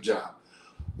fantastic job.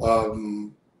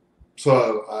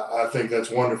 So I think that's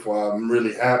wonderful. I'm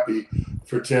really happy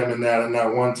for Tim in that. And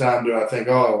not one time do I think,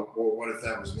 oh, well, what if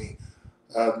that was me?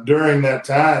 During that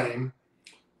time,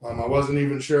 I wasn't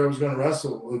even sure I was going to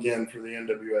wrestle again for the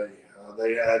NWA.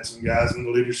 They had some guys in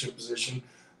the leadership position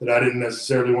that I didn't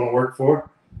necessarily want to work for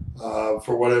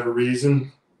whatever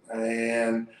reason.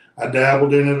 And I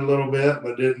dabbled in it a little bit,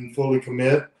 but didn't fully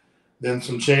commit. Then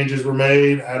some changes were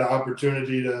made. I had an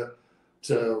opportunity to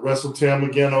wrestle Tim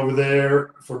again over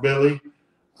there for Billy.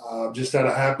 Just had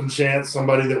a happen chance.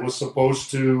 Somebody that was supposed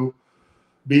to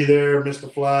be there missed a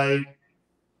flight,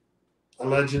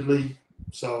 allegedly.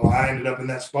 So I ended up in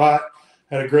that spot.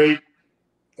 Had a great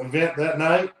event that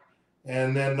night,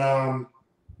 and then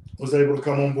was able to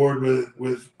come on board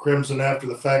with Crimson after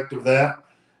the fact of that.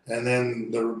 And then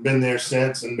been there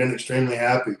since and been extremely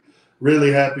happy.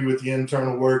 Really happy with the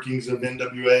internal workings of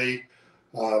NWA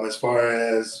as far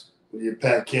as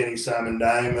Pat Kenny, Simon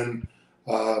Diamond,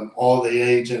 all the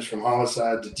agents from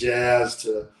Homicide to Jazz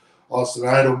to Austin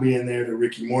Idol being there to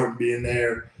Ricky Morton being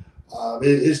there.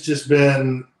 It's just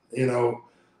been,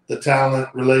 the talent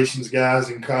relations guys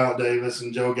and Kyle Davis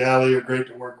and Joe Galley are great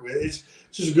to work with. It's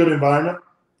just a good environment,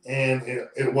 and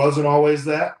it wasn't always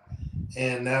that.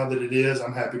 And now that it is,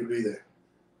 I'm happy to be there.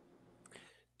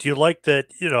 Do you like that?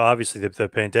 Obviously the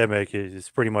pandemic is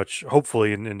pretty much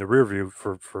hopefully in the rear view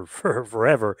for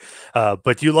forever.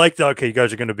 But do you like that? Okay, you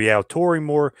guys are going to be out touring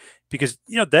more because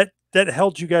that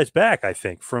held you guys back, I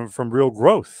think, from real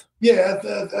growth. Yeah,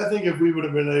 I think if we would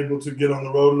have been able to get on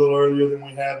the road a little earlier than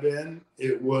we have been,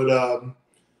 it would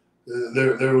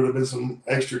there would have been some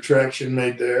extra traction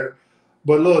made there.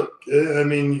 But look, I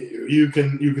mean, you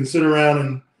can sit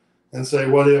around and say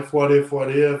what if,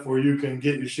 or you can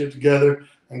get your shit together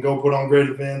and go put on great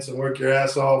events and work your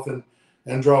ass off and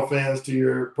draw fans to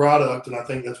your product. And I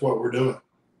think that's what we're doing.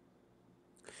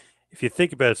 If you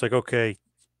think about it, it's like, okay,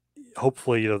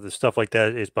 hopefully, the stuff like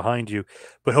that is behind you,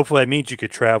 but hopefully that means you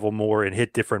could travel more and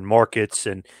hit different markets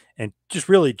and just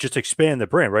really just expand the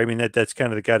brand, right? I mean, that's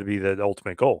kind of got to be the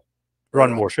ultimate goal.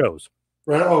 Run more shows.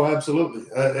 Right. Oh, absolutely.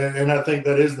 And I think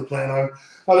that is the plan.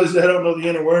 Obviously, I don't know the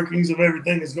inner workings of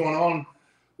everything that's going on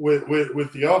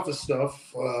with the office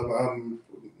stuff. I'm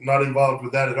not involved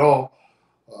with that at all.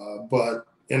 But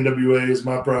NWA is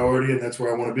my priority, and that's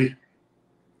where I want to be.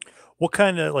 What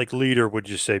kind of leader would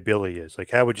you say Billy is? Like,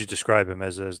 how would you describe him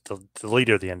as the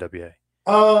leader of the NWA?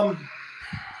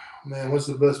 Man, what's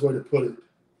the best way to put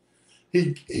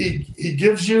it? He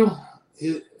gives you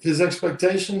his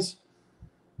expectations,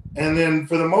 and then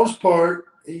for the most part,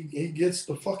 he gets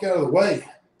the fuck out of the way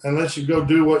and lets you go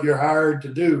do what you're hired to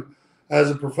do as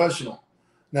a professional.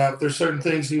 Now, if there's certain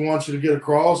things he wants you to get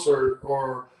across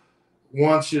or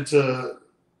wants you to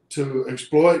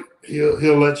exploit,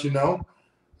 he'll let you know.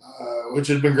 Which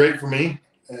has been great for me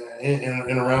in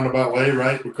a roundabout way,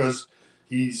 right? Because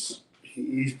he's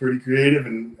pretty creative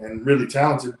and really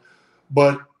talented,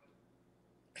 but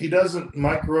he doesn't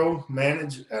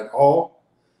micromanage at all.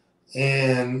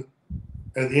 And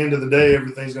at the end of the day,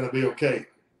 everything's going to be okay.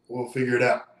 We'll figure it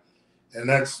out, and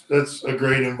that's a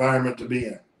great environment to be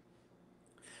in.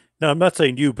 No, I'm not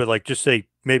saying you, but just say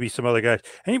maybe some other guys.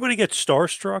 Anybody get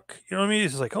starstruck? You know what I mean?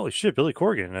 It's like, holy shit, Billy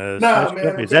Corgan. No,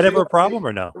 man. Is that ever a problem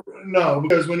or no? No,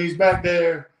 because when he's back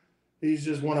there, he's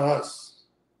just one of us.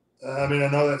 I mean, I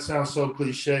know that sounds so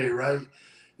cliche, right?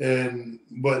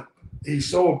 But he's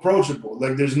so approachable.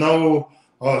 Like there's no,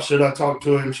 oh, should I talk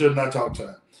to him? Shouldn't I talk to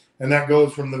him? And that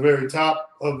goes from the very top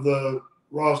of the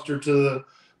roster to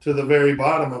the very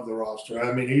bottom of the roster.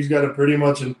 I mean, he's got a pretty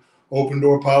much an open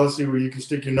door policy where you can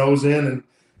stick your nose in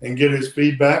and get his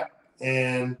feedback.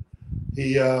 And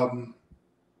he,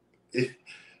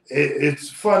 it's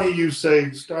funny you say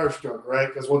starstruck, right?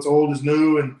 Because what's old is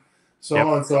new and so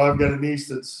on. So I've got a niece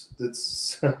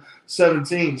that's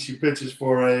 17. She pitches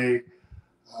for a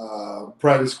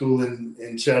private school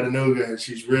in Chattanooga, and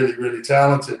she's really, really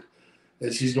talented.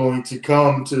 And she's going to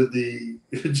come to the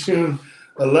June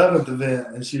 11th event.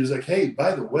 And she was like, hey,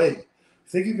 by the way,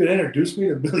 think you could introduce me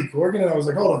to Billy Corgan? And I was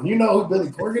like, hold on, you know who Billy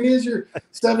Corgan is? You're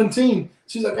 17.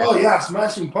 She's like, oh, yeah,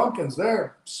 Smashing Pumpkins.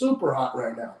 They're super hot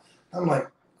right now. I'm like,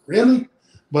 really?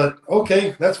 But,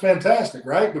 okay, that's fantastic,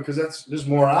 right? Because that's just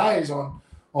more eyes on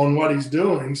what he's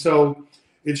doing. So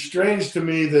it's strange to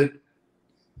me that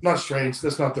 – not strange,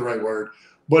 that's not the right word.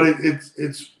 But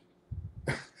it's –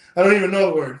 I don't even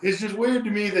know the word. It's just weird to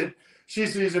me that she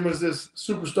sees him as this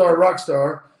superstar rock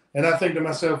star, And I think to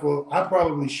myself, well, I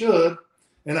probably should.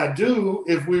 And I do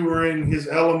if we were in his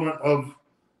element of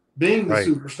being the Right.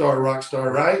 superstar rock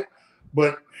star, right?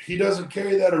 But he doesn't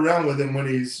carry that around with him when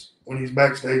he's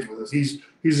backstage with us.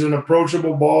 He's an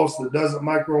approachable boss that doesn't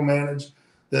micromanage,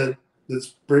 that's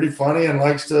pretty funny and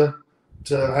likes to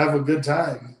have a good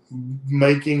time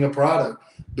making a product,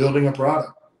 building a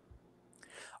product.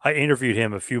 I interviewed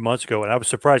him a few months ago, and I was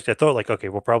surprised. I thought, like, okay,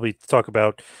 we'll probably talk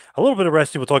about a little bit of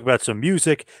wrestling. We'll talk about some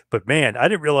music, but man, I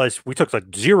didn't realize we took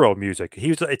like zero music. He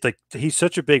was it's like he's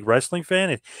such a big wrestling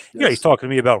fan, and he's Yes, talking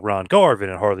to me about Ron Garvin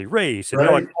and Harley Race and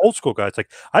like right. old school guys.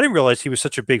 Like I didn't realize he was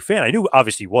such a big fan. I knew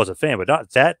obviously he was a fan, but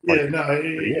not that Yeah, like. no, But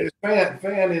he is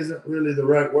fan isn't really the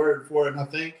right word for it. I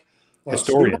think student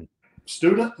historian.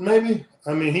 student maybe.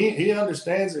 I mean, he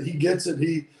understands it. He gets it.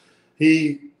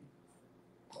 He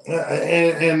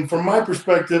and from my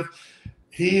perspective,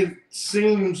 he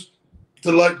seems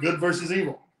to like good versus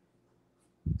evil.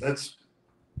 That's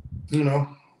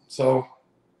so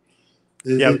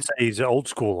Yeah, I would it say he's old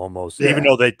school almost, even yeah.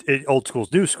 though old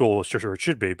school's new school. Sure, it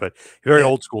should be, but very Yeah.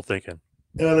 old school thinking.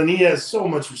 And he has so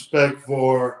much respect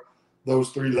for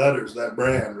those three letters, that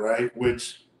brand, right?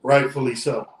 Which rightfully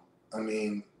so. I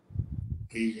mean,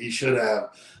 he should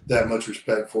have that much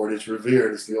respect for it. It's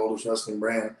revered. It's the oldest wrestling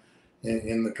brand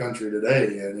in the country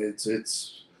today, and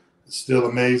it's still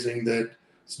amazing that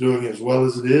it's doing as well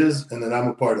as it is, and that I'm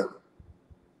a part of it.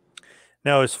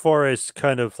 Now, as far as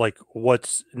kind of like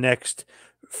what's next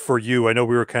for you, I know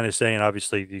we were kind of saying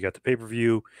obviously you got the pay per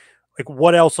view. Like,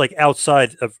 what else, like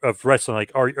outside of wrestling,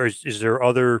 like, is there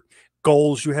other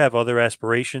goals you have, other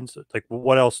aspirations? Like,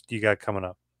 what else do you got coming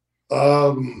up?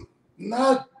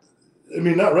 Not, I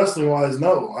mean, not wrestling wise.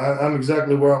 No, I'm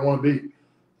exactly where I want to be.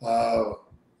 Uh,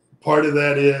 Part of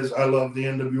that is I love the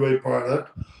NWA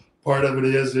product. Part of it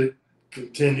is it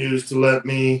continues to let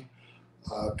me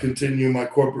continue my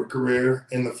corporate career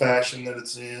in the fashion that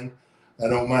it's in. I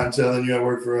don't mind telling you, I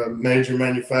work for a major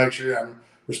manufacturer. I'm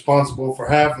responsible for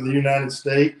half of the United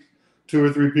States. Two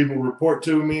or three people report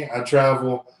to me.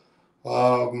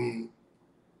 Um,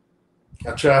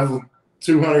 I travel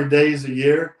 200 days a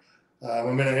year.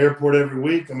 I'm in an airport every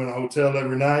week. I'm in a hotel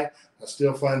every night. I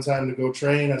still find time to go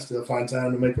train. I still find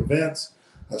time to make events.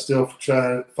 I still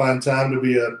try to find time to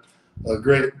be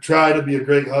try to be a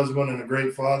great husband and a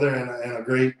great father and a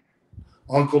great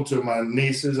uncle to my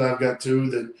nieces. I've got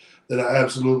two that I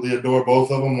absolutely adore,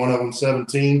 both of them. One of them's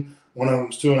 17, one of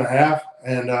them's 2.5.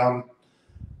 And,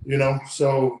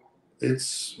 so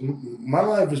my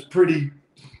life is pretty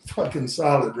fucking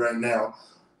solid right now,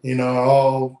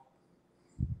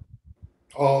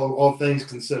 all things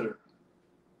considered.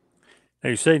 Now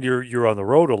you're saying you're on the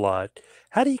road a lot.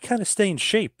 How do you kind of stay in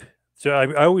shape? So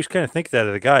I always kind of think that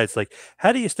of the guy. It's like,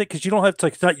 how do you stay? Because you don't have to.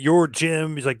 Like, it's not your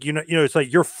gym. It's like it's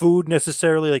like your food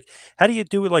necessarily. Like, how do you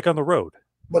do it like on the road?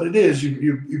 But it is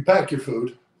you pack your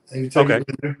food and you take Okay. it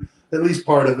with you, at least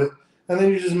part of it, and then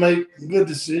you just make good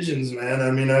decisions, man.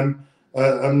 I mean, I'm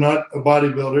not a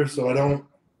bodybuilder, so I don't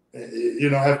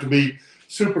have to be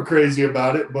super crazy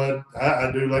about it, but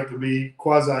I do like to be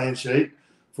quasi in shape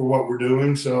for what we're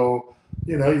doing. So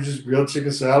you just grill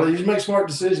chicken salad. You just make smart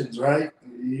decisions, right?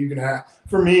 You can have,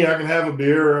 for me, I can have a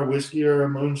beer or a whiskey or a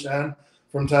moonshine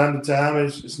from time to time.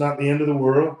 It's not the end of the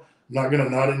world. I'm not going to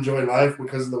not enjoy life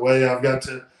because of the way I've got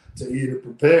to eat or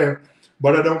prepare,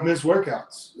 but I don't miss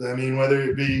workouts. I mean, whether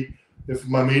it be if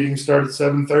my meetings start at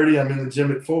 7:30, I'm in the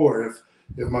gym at 4.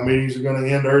 If my meetings are going to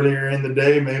end earlier in the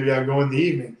day, maybe I go in the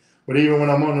evening. But even when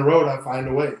I'm on the road, I find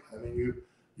a way. I mean,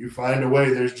 you find a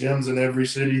way. There's gyms in every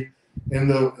city in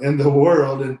the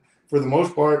world, and for the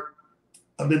most part,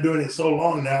 I've been doing it so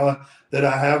long now that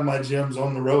I have my gyms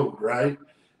on the road, right?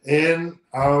 And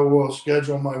I will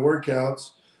schedule my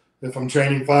workouts. If I'm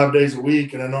training 5 days a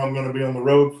week and I know I'm going to be on the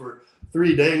road for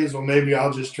 3 days, well, maybe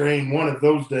I'll just train one of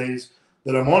those days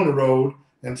that I'm on the road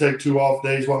and take 2 off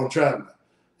days while I'm traveling,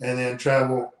 and then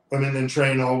then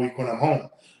train all week when I'm home.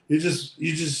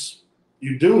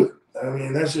 You do it. I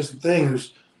mean, that's just the thing.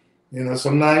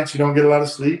 Some nights you don't get a lot of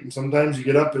sleep, and sometimes you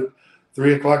get up at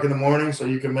 3 o'clock in the morning so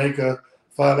you can make a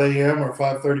 5 a.m. or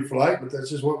 5:30 flight. But that's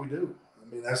just what we do.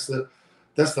 I mean, that's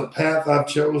the path I've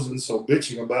chosen. So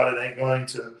bitching about it ain't going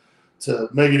to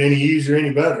make it any easier,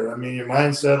 any better. I mean, your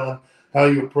mindset on how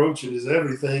you approach it is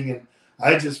everything. And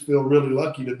I just feel really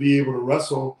lucky to be able to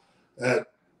wrestle at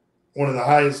one of the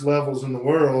highest levels in the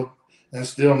world and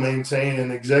still maintain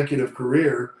an executive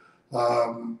career,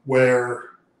 where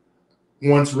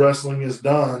once wrestling is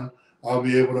done, I'll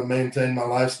be able to maintain my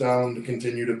lifestyle and to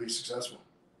continue to be successful.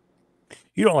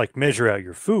 You don't like measure out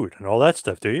your food and all that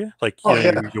stuff, do you? Like, Oh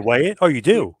yeah, you weigh it? Oh, you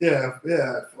do? yeah.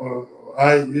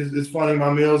 It's funny.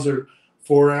 My meals are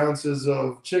 4 ounces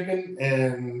of chicken,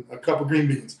 and a cup of green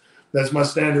beans. That's my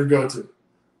standard go-to.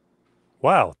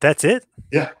 Wow, that's it?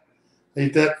 Yeah. I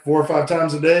eat that 4 or 5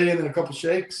 times a day, and then a couple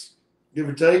shakes, give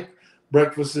or take.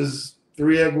 Breakfast is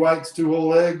 3 egg whites, 2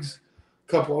 whole eggs,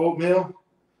 a cup of oatmeal,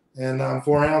 and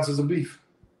 4 ounces of beef.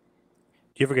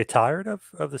 Do you ever get tired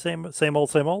of the same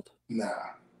old? Nah.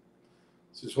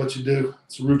 It's just what you do.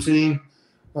 It's a routine.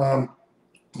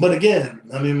 But again,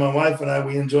 I mean, my wife and I,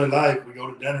 we enjoy life. We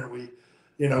go to dinner. We,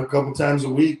 a couple times a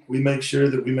week, we make sure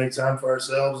that we make time for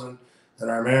ourselves and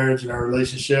our marriage and our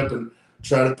relationship, and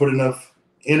try to put enough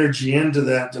energy into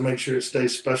that to make sure it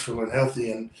stays special and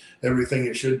healthy and everything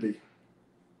it should be.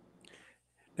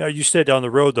 Now, you said on the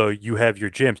road, though, you have your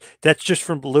gyms. That's just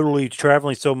from literally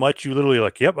traveling so much, you literally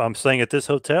like, "Yep, I'm staying at this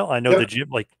hotel. I know the Yep, gym."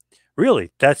 Like,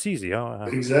 really? That's easy. Oh,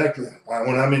 exactly.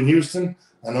 When I'm in Houston,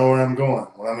 I know where I'm going.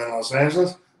 When I'm in Los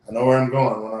Angeles, I know where I'm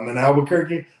going. When I'm in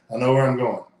Albuquerque, I know where I'm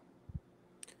going.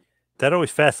 that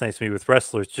always fascinates me with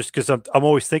wrestlers just because I'm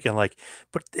always thinking, like,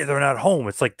 "But they're not home."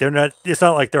 It's like they're not it's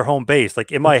not like they're home base.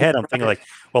 Like, in my head, I'm thinking Right. like,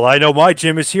 "Well, I know my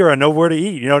gym is here. I know where to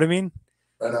eat." You know what I mean?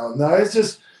 Right now. No, it's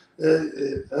just,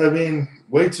 I mean,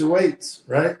 weights are weights,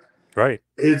 right? Right.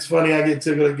 It's funny. I get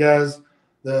tickled at guys.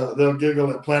 They'll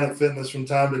giggle at Planet Fitness from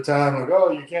time to time, like,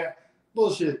 "Oh, you can't."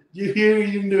 Bullshit. You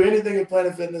can do anything at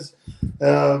Planet Fitness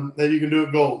that you can do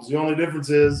at Gold's. The only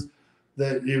difference is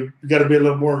that you got to be a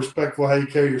little more respectful how you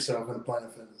carry yourself in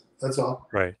Planet Fitness. That's all.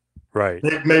 Right. Right.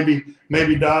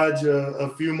 Maybe dodge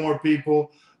a few more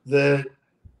people that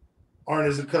aren't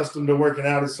as accustomed to working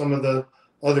out as some of the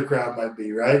other crowd might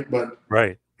be, right? But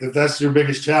Right. if that's your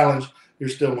biggest challenge, you're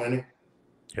still winning.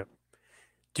 Yep.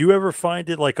 Do you ever find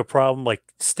it like a problem, like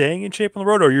staying in shape on the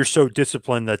road, or you're so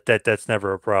disciplined that's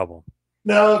never a problem?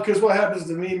 No, because what happens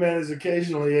to me, man, is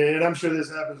occasionally, and I'm sure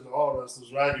this happens to all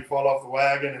wrestlers, right? You fall off the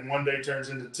wagon, and one day turns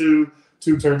into two,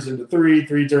 two turns into three,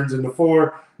 three turns into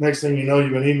four. Next thing you know,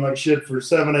 you've been eating like shit for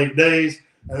 7, 8 days,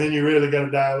 and then you really got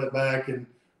to dial it back and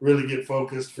really get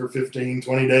focused for 15,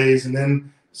 20 days, and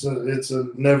then so it's a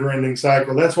never-ending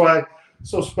cycle. That's why it's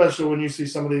so special when you see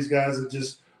some of these guys that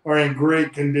just are in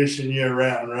great condition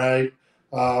year-round, right?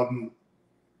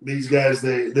 These guys,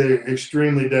 they're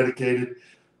extremely dedicated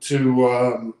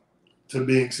to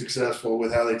being successful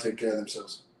with how they take care of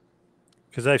themselves.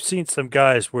 Because I've seen some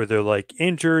guys where they're like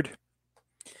injured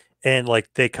and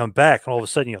like they come back and all of a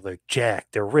sudden, they're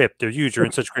jacked, they're ripped, they're huge, they're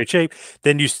in such great shape.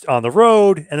 Then on the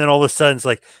road, and then all of a sudden it's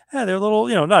like, they're a little,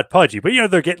 not pudgy, but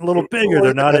they're getting a little bigger.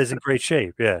 They're not as in great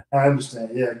shape. Yeah. I understand,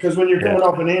 yeah, because when you're Yeah. coming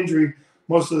off an injury,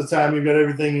 most of the time you've got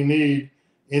everything you need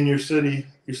in your city.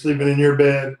 You're sleeping in your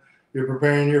bed. You're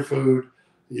preparing your food.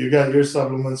 You got your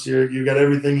supplements. You got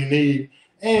everything you need,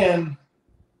 and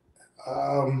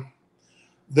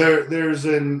there's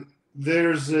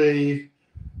a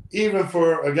even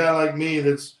for a guy like me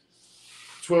that's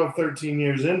 12, 13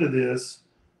 years into this,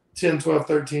 10, 12,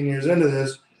 13 years into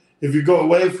this, if you go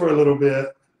away for a little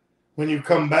bit, when you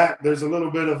come back, there's a little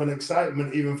bit of an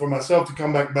excitement even for myself to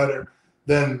come back better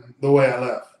than the way I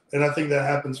left. And I think that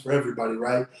happens for everybody,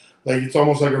 right? Like it's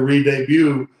almost like a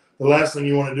re-debut. The last thing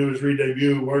you want to do is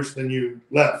re-debut worse than you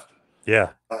left.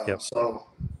 Yeah. Yep. So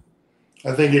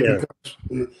I think it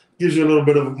gives you a little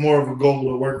bit of more of a goal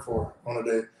to work for on a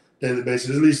daily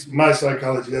basis. At least my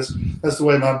psychology. That's the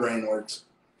way my brain works.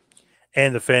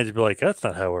 And the fans would be like, "That's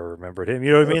not how I remembered him."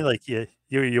 You know what I mean? Like you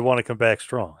want to come back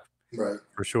strong, Right.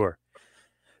 for sure.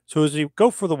 So as we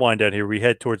go for the wind down here, we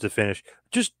head towards the finish.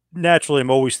 Just naturally,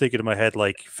 I'm always thinking in my head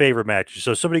like favorite matches.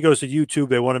 So somebody goes to YouTube,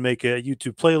 they want to make a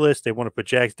YouTube playlist, they want to put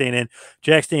Jax Dane in.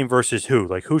 Jax Dane versus who?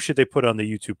 Like who should they put on the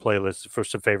YouTube playlist for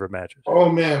some favorite matches? Oh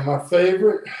man, my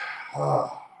favorite.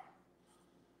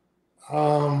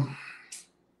 Um,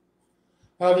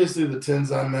 Obviously the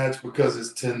Tenzan match because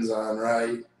it's Tenzan,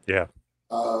 right? Yeah.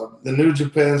 The New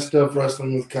Japan stuff,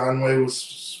 wrestling with Conway,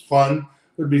 was fun.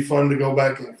 It would be fun to go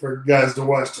back and for guys to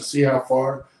watch to see how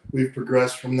far we've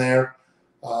progressed from there.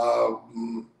 I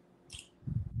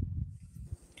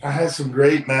had some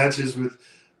great matches with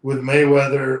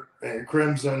Mayweather and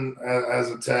Crimson as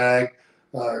a tag.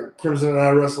 Crimson and I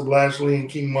wrestled Lashley and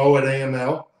King Mo at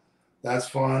AML. That's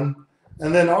fun.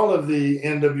 And then all of the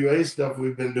NWA stuff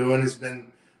we've been doing has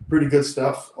been pretty good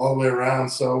stuff all the way around.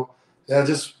 So, yeah,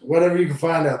 just whatever you can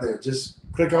find out there, just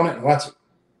click on it and watch it.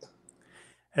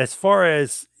 As far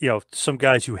as, some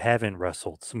guys who haven't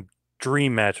wrestled, some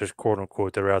dream matches, quote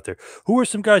unquote, that are out there. Who are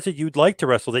some guys that you'd like to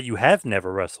wrestle that you have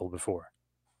never wrestled before?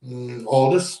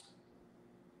 Aldis,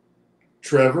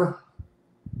 Trevor.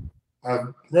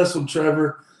 I've wrestled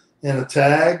Trevor in a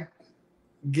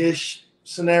tag-ish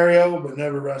scenario, but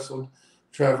never wrestled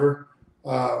Trevor.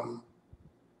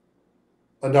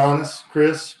 Adonis,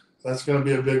 Chris, That's going to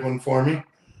be a big one for me.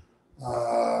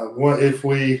 What if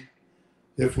we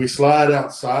slide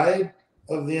outside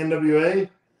of the NWA?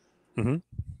 Mm-hmm.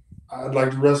 I'd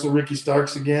like to wrestle Ricky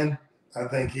Starks again. I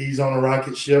think he's on a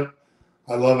rocket ship.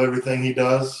 I love everything he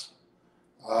does.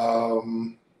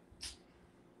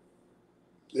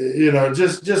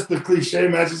 Just the cliche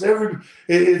matches.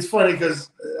 It's funny because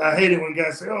I hate it when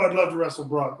guys say, "Oh, I'd love to wrestle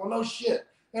Brock." Well, no shit.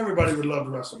 Everybody would love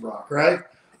to wrestle Brock, right?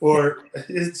 Or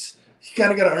it's you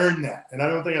kind of got to earn that, and I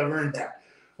don't think I've earned that.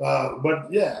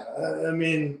 But yeah, I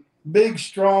mean, big,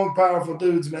 strong, powerful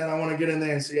dudes, man. I want to get in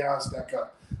there and see how I stack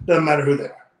up. Doesn't matter who they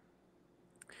are.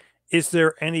 Is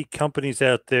there any companies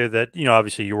out there that,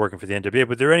 obviously you're working for the NWA,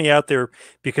 but are there any out there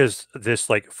because this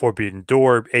like forbidden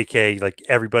door, aka like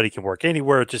everybody can work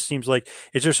anywhere? It just seems like,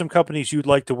 is there some companies you'd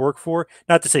like to work for?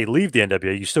 Not to say leave the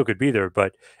NWA, you still could be there,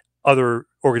 but other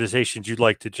organizations you'd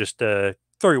like to just throw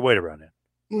your weight around in?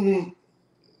 Mm-hmm.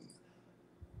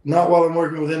 Not while I'm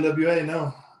working with NWA,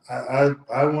 no.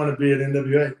 I want to be at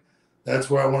NWA. That's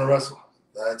where I want to wrestle.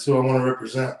 That's who I want to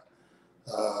represent.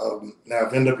 Now,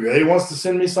 if NWA wants to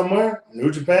send me somewhere,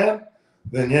 New Japan,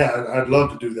 then yeah, I'd love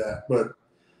to do that. But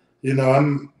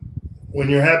when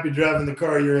you're happy driving the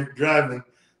car you're driving,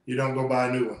 you don't go buy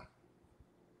a new one.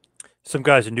 Some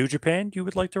guys in New Japan you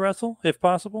would like to wrestle, if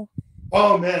possible?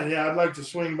 Oh man, yeah, I'd like to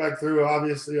swing back through.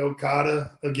 Obviously,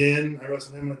 Okada again. I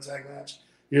wrestled him in a tag match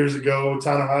years ago.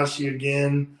 Tanahashi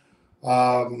again.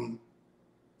 Kojima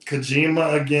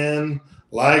again.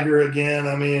 Liger again.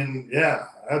 I mean, yeah,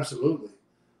 absolutely.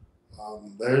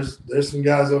 There's some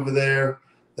guys over there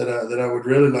that I would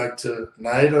really like to.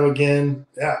 Naito again.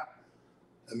 Yeah.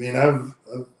 I mean, I've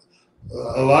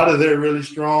a lot of their really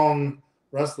strong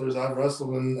wrestlers I've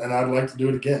wrestled and I'd like to do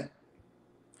it again.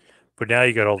 But now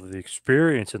you got all the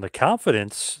experience and the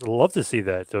confidence. Love to see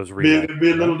that those rematches. It'd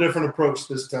be a little different approach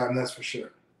this time, that's for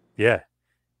sure. Yeah,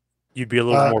 you'd be a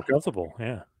little more comfortable.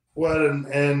 Yeah. Well,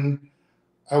 and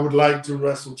I would like to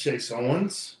wrestle Chase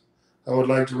Owens. I would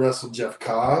like to wrestle Jeff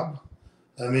Cobb.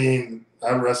 I mean,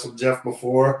 I wrestled Jeff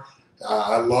before.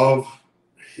 I love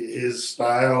his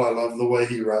style. I love the way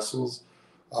he wrestles.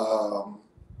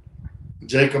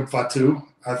 Jacob Fatu,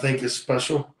 I think, is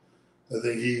special. I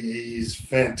think he's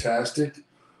fantastic.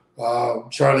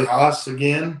 Charlie Haas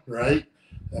again, right?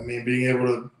 I mean, being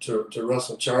able to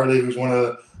wrestle Charlie, who's one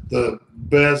of the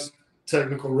best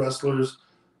technical wrestlers,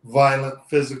 violent,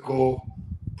 physical,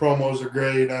 promos are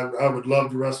great. I would love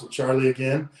to wrestle Charlie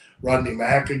again. Rodney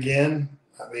Mack again.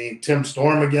 I mean, Tim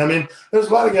Storm again. I mean, there's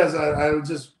a lot of guys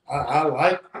I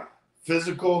like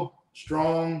physical,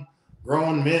 strong,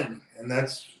 grown men, and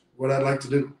that's what I'd like to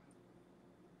do.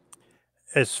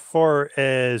 As far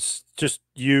as just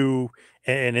you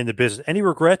and in the business, any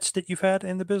regrets that you've had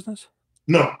in the business?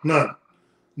 No, none.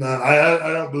 I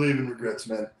don't believe in regrets,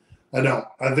 man. I don't.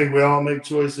 I think we all make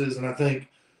choices, and I think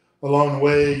along the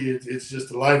way, it's just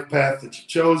a life path that you've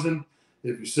chosen.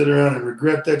 If you sit around and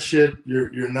regret that shit,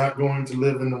 you're not going to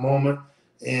live in the moment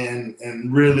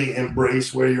and really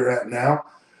embrace where you're at now.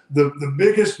 The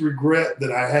biggest regret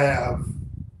that I have,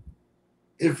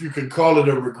 if you could call it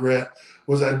a regret,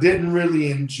 was I didn't really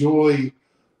enjoy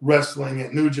wrestling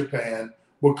at New Japan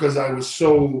because I was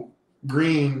so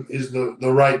green is the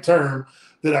right term,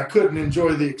 that I couldn't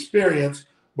enjoy the experience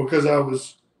because I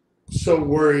was so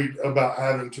worried about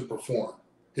having to perform,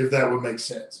 if that would make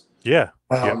sense. Yeah.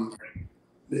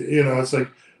 It's like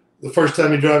the first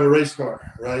time you drive a race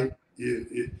car, right?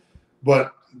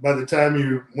 But by the time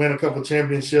you win a couple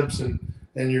championships and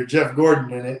you're Jeff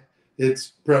Gordon in it,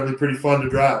 it's probably pretty fun to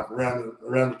drive around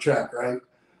the track, right?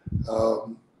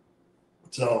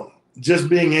 So just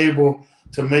being able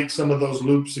to make some of those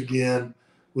loops again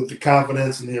with the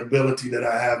confidence and the ability that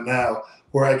I have now,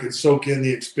 where I can soak in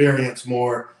the experience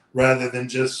more rather than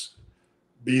just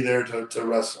be there to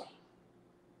wrestle.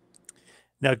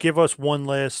 Now, give us one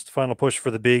last final push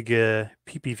for the big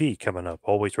PPV coming up.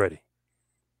 Always ready.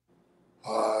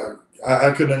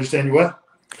 I couldn't understand you. What?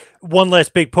 One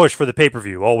last big push for the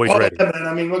pay-per-view. Always ready. Yeah, man.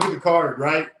 I mean, look at the card,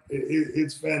 right?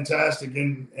 It's fantastic,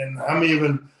 and I'm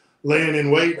even laying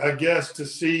in wait, I guess, to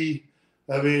see.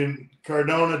 I mean,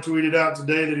 Cardona tweeted out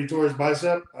today that he tore his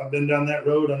bicep. I've been down that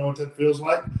road. I know what that feels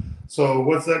like. So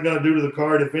what's that going to do to the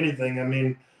card, if anything? I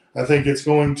mean, I think it's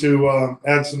going to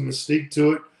add some mystique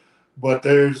to it. But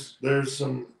there's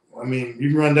some. I mean, you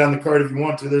can run down the card if you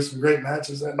want to. There's some great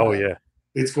matches that night. Oh yeah.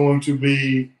 It's going to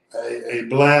be a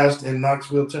blast in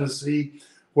Knoxville, Tennessee,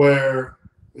 where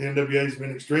the NWA has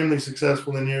been extremely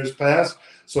successful in years past.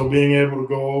 So being able to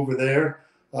go over there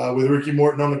with Ricky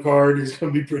Morton on the card is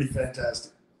going to be pretty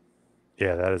fantastic.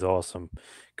 Yeah, that is awesome.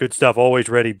 Good stuff. Always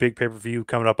ready. Big pay-per-view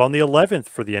coming up on the 11th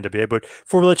for the NWA. But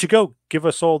before we let you go, give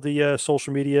us all the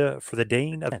social media for the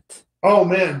Dane event. Oh,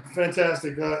 man,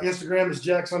 fantastic. Instagram is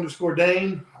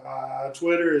Jax_Dane.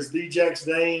 Twitter is the Jax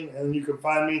Dane. And you can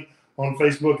find me on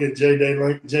Facebook at J.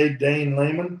 Dane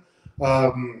Lehman.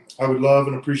 I would love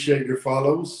and appreciate your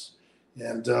follows.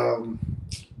 And,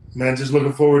 man, just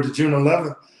looking forward to June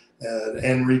 11th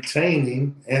and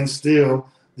retaining and still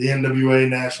the NWA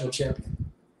National Champion.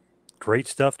 Great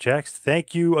stuff, Jax.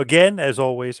 Thank you again, as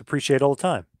always. Appreciate all the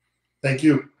time. Thank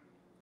you.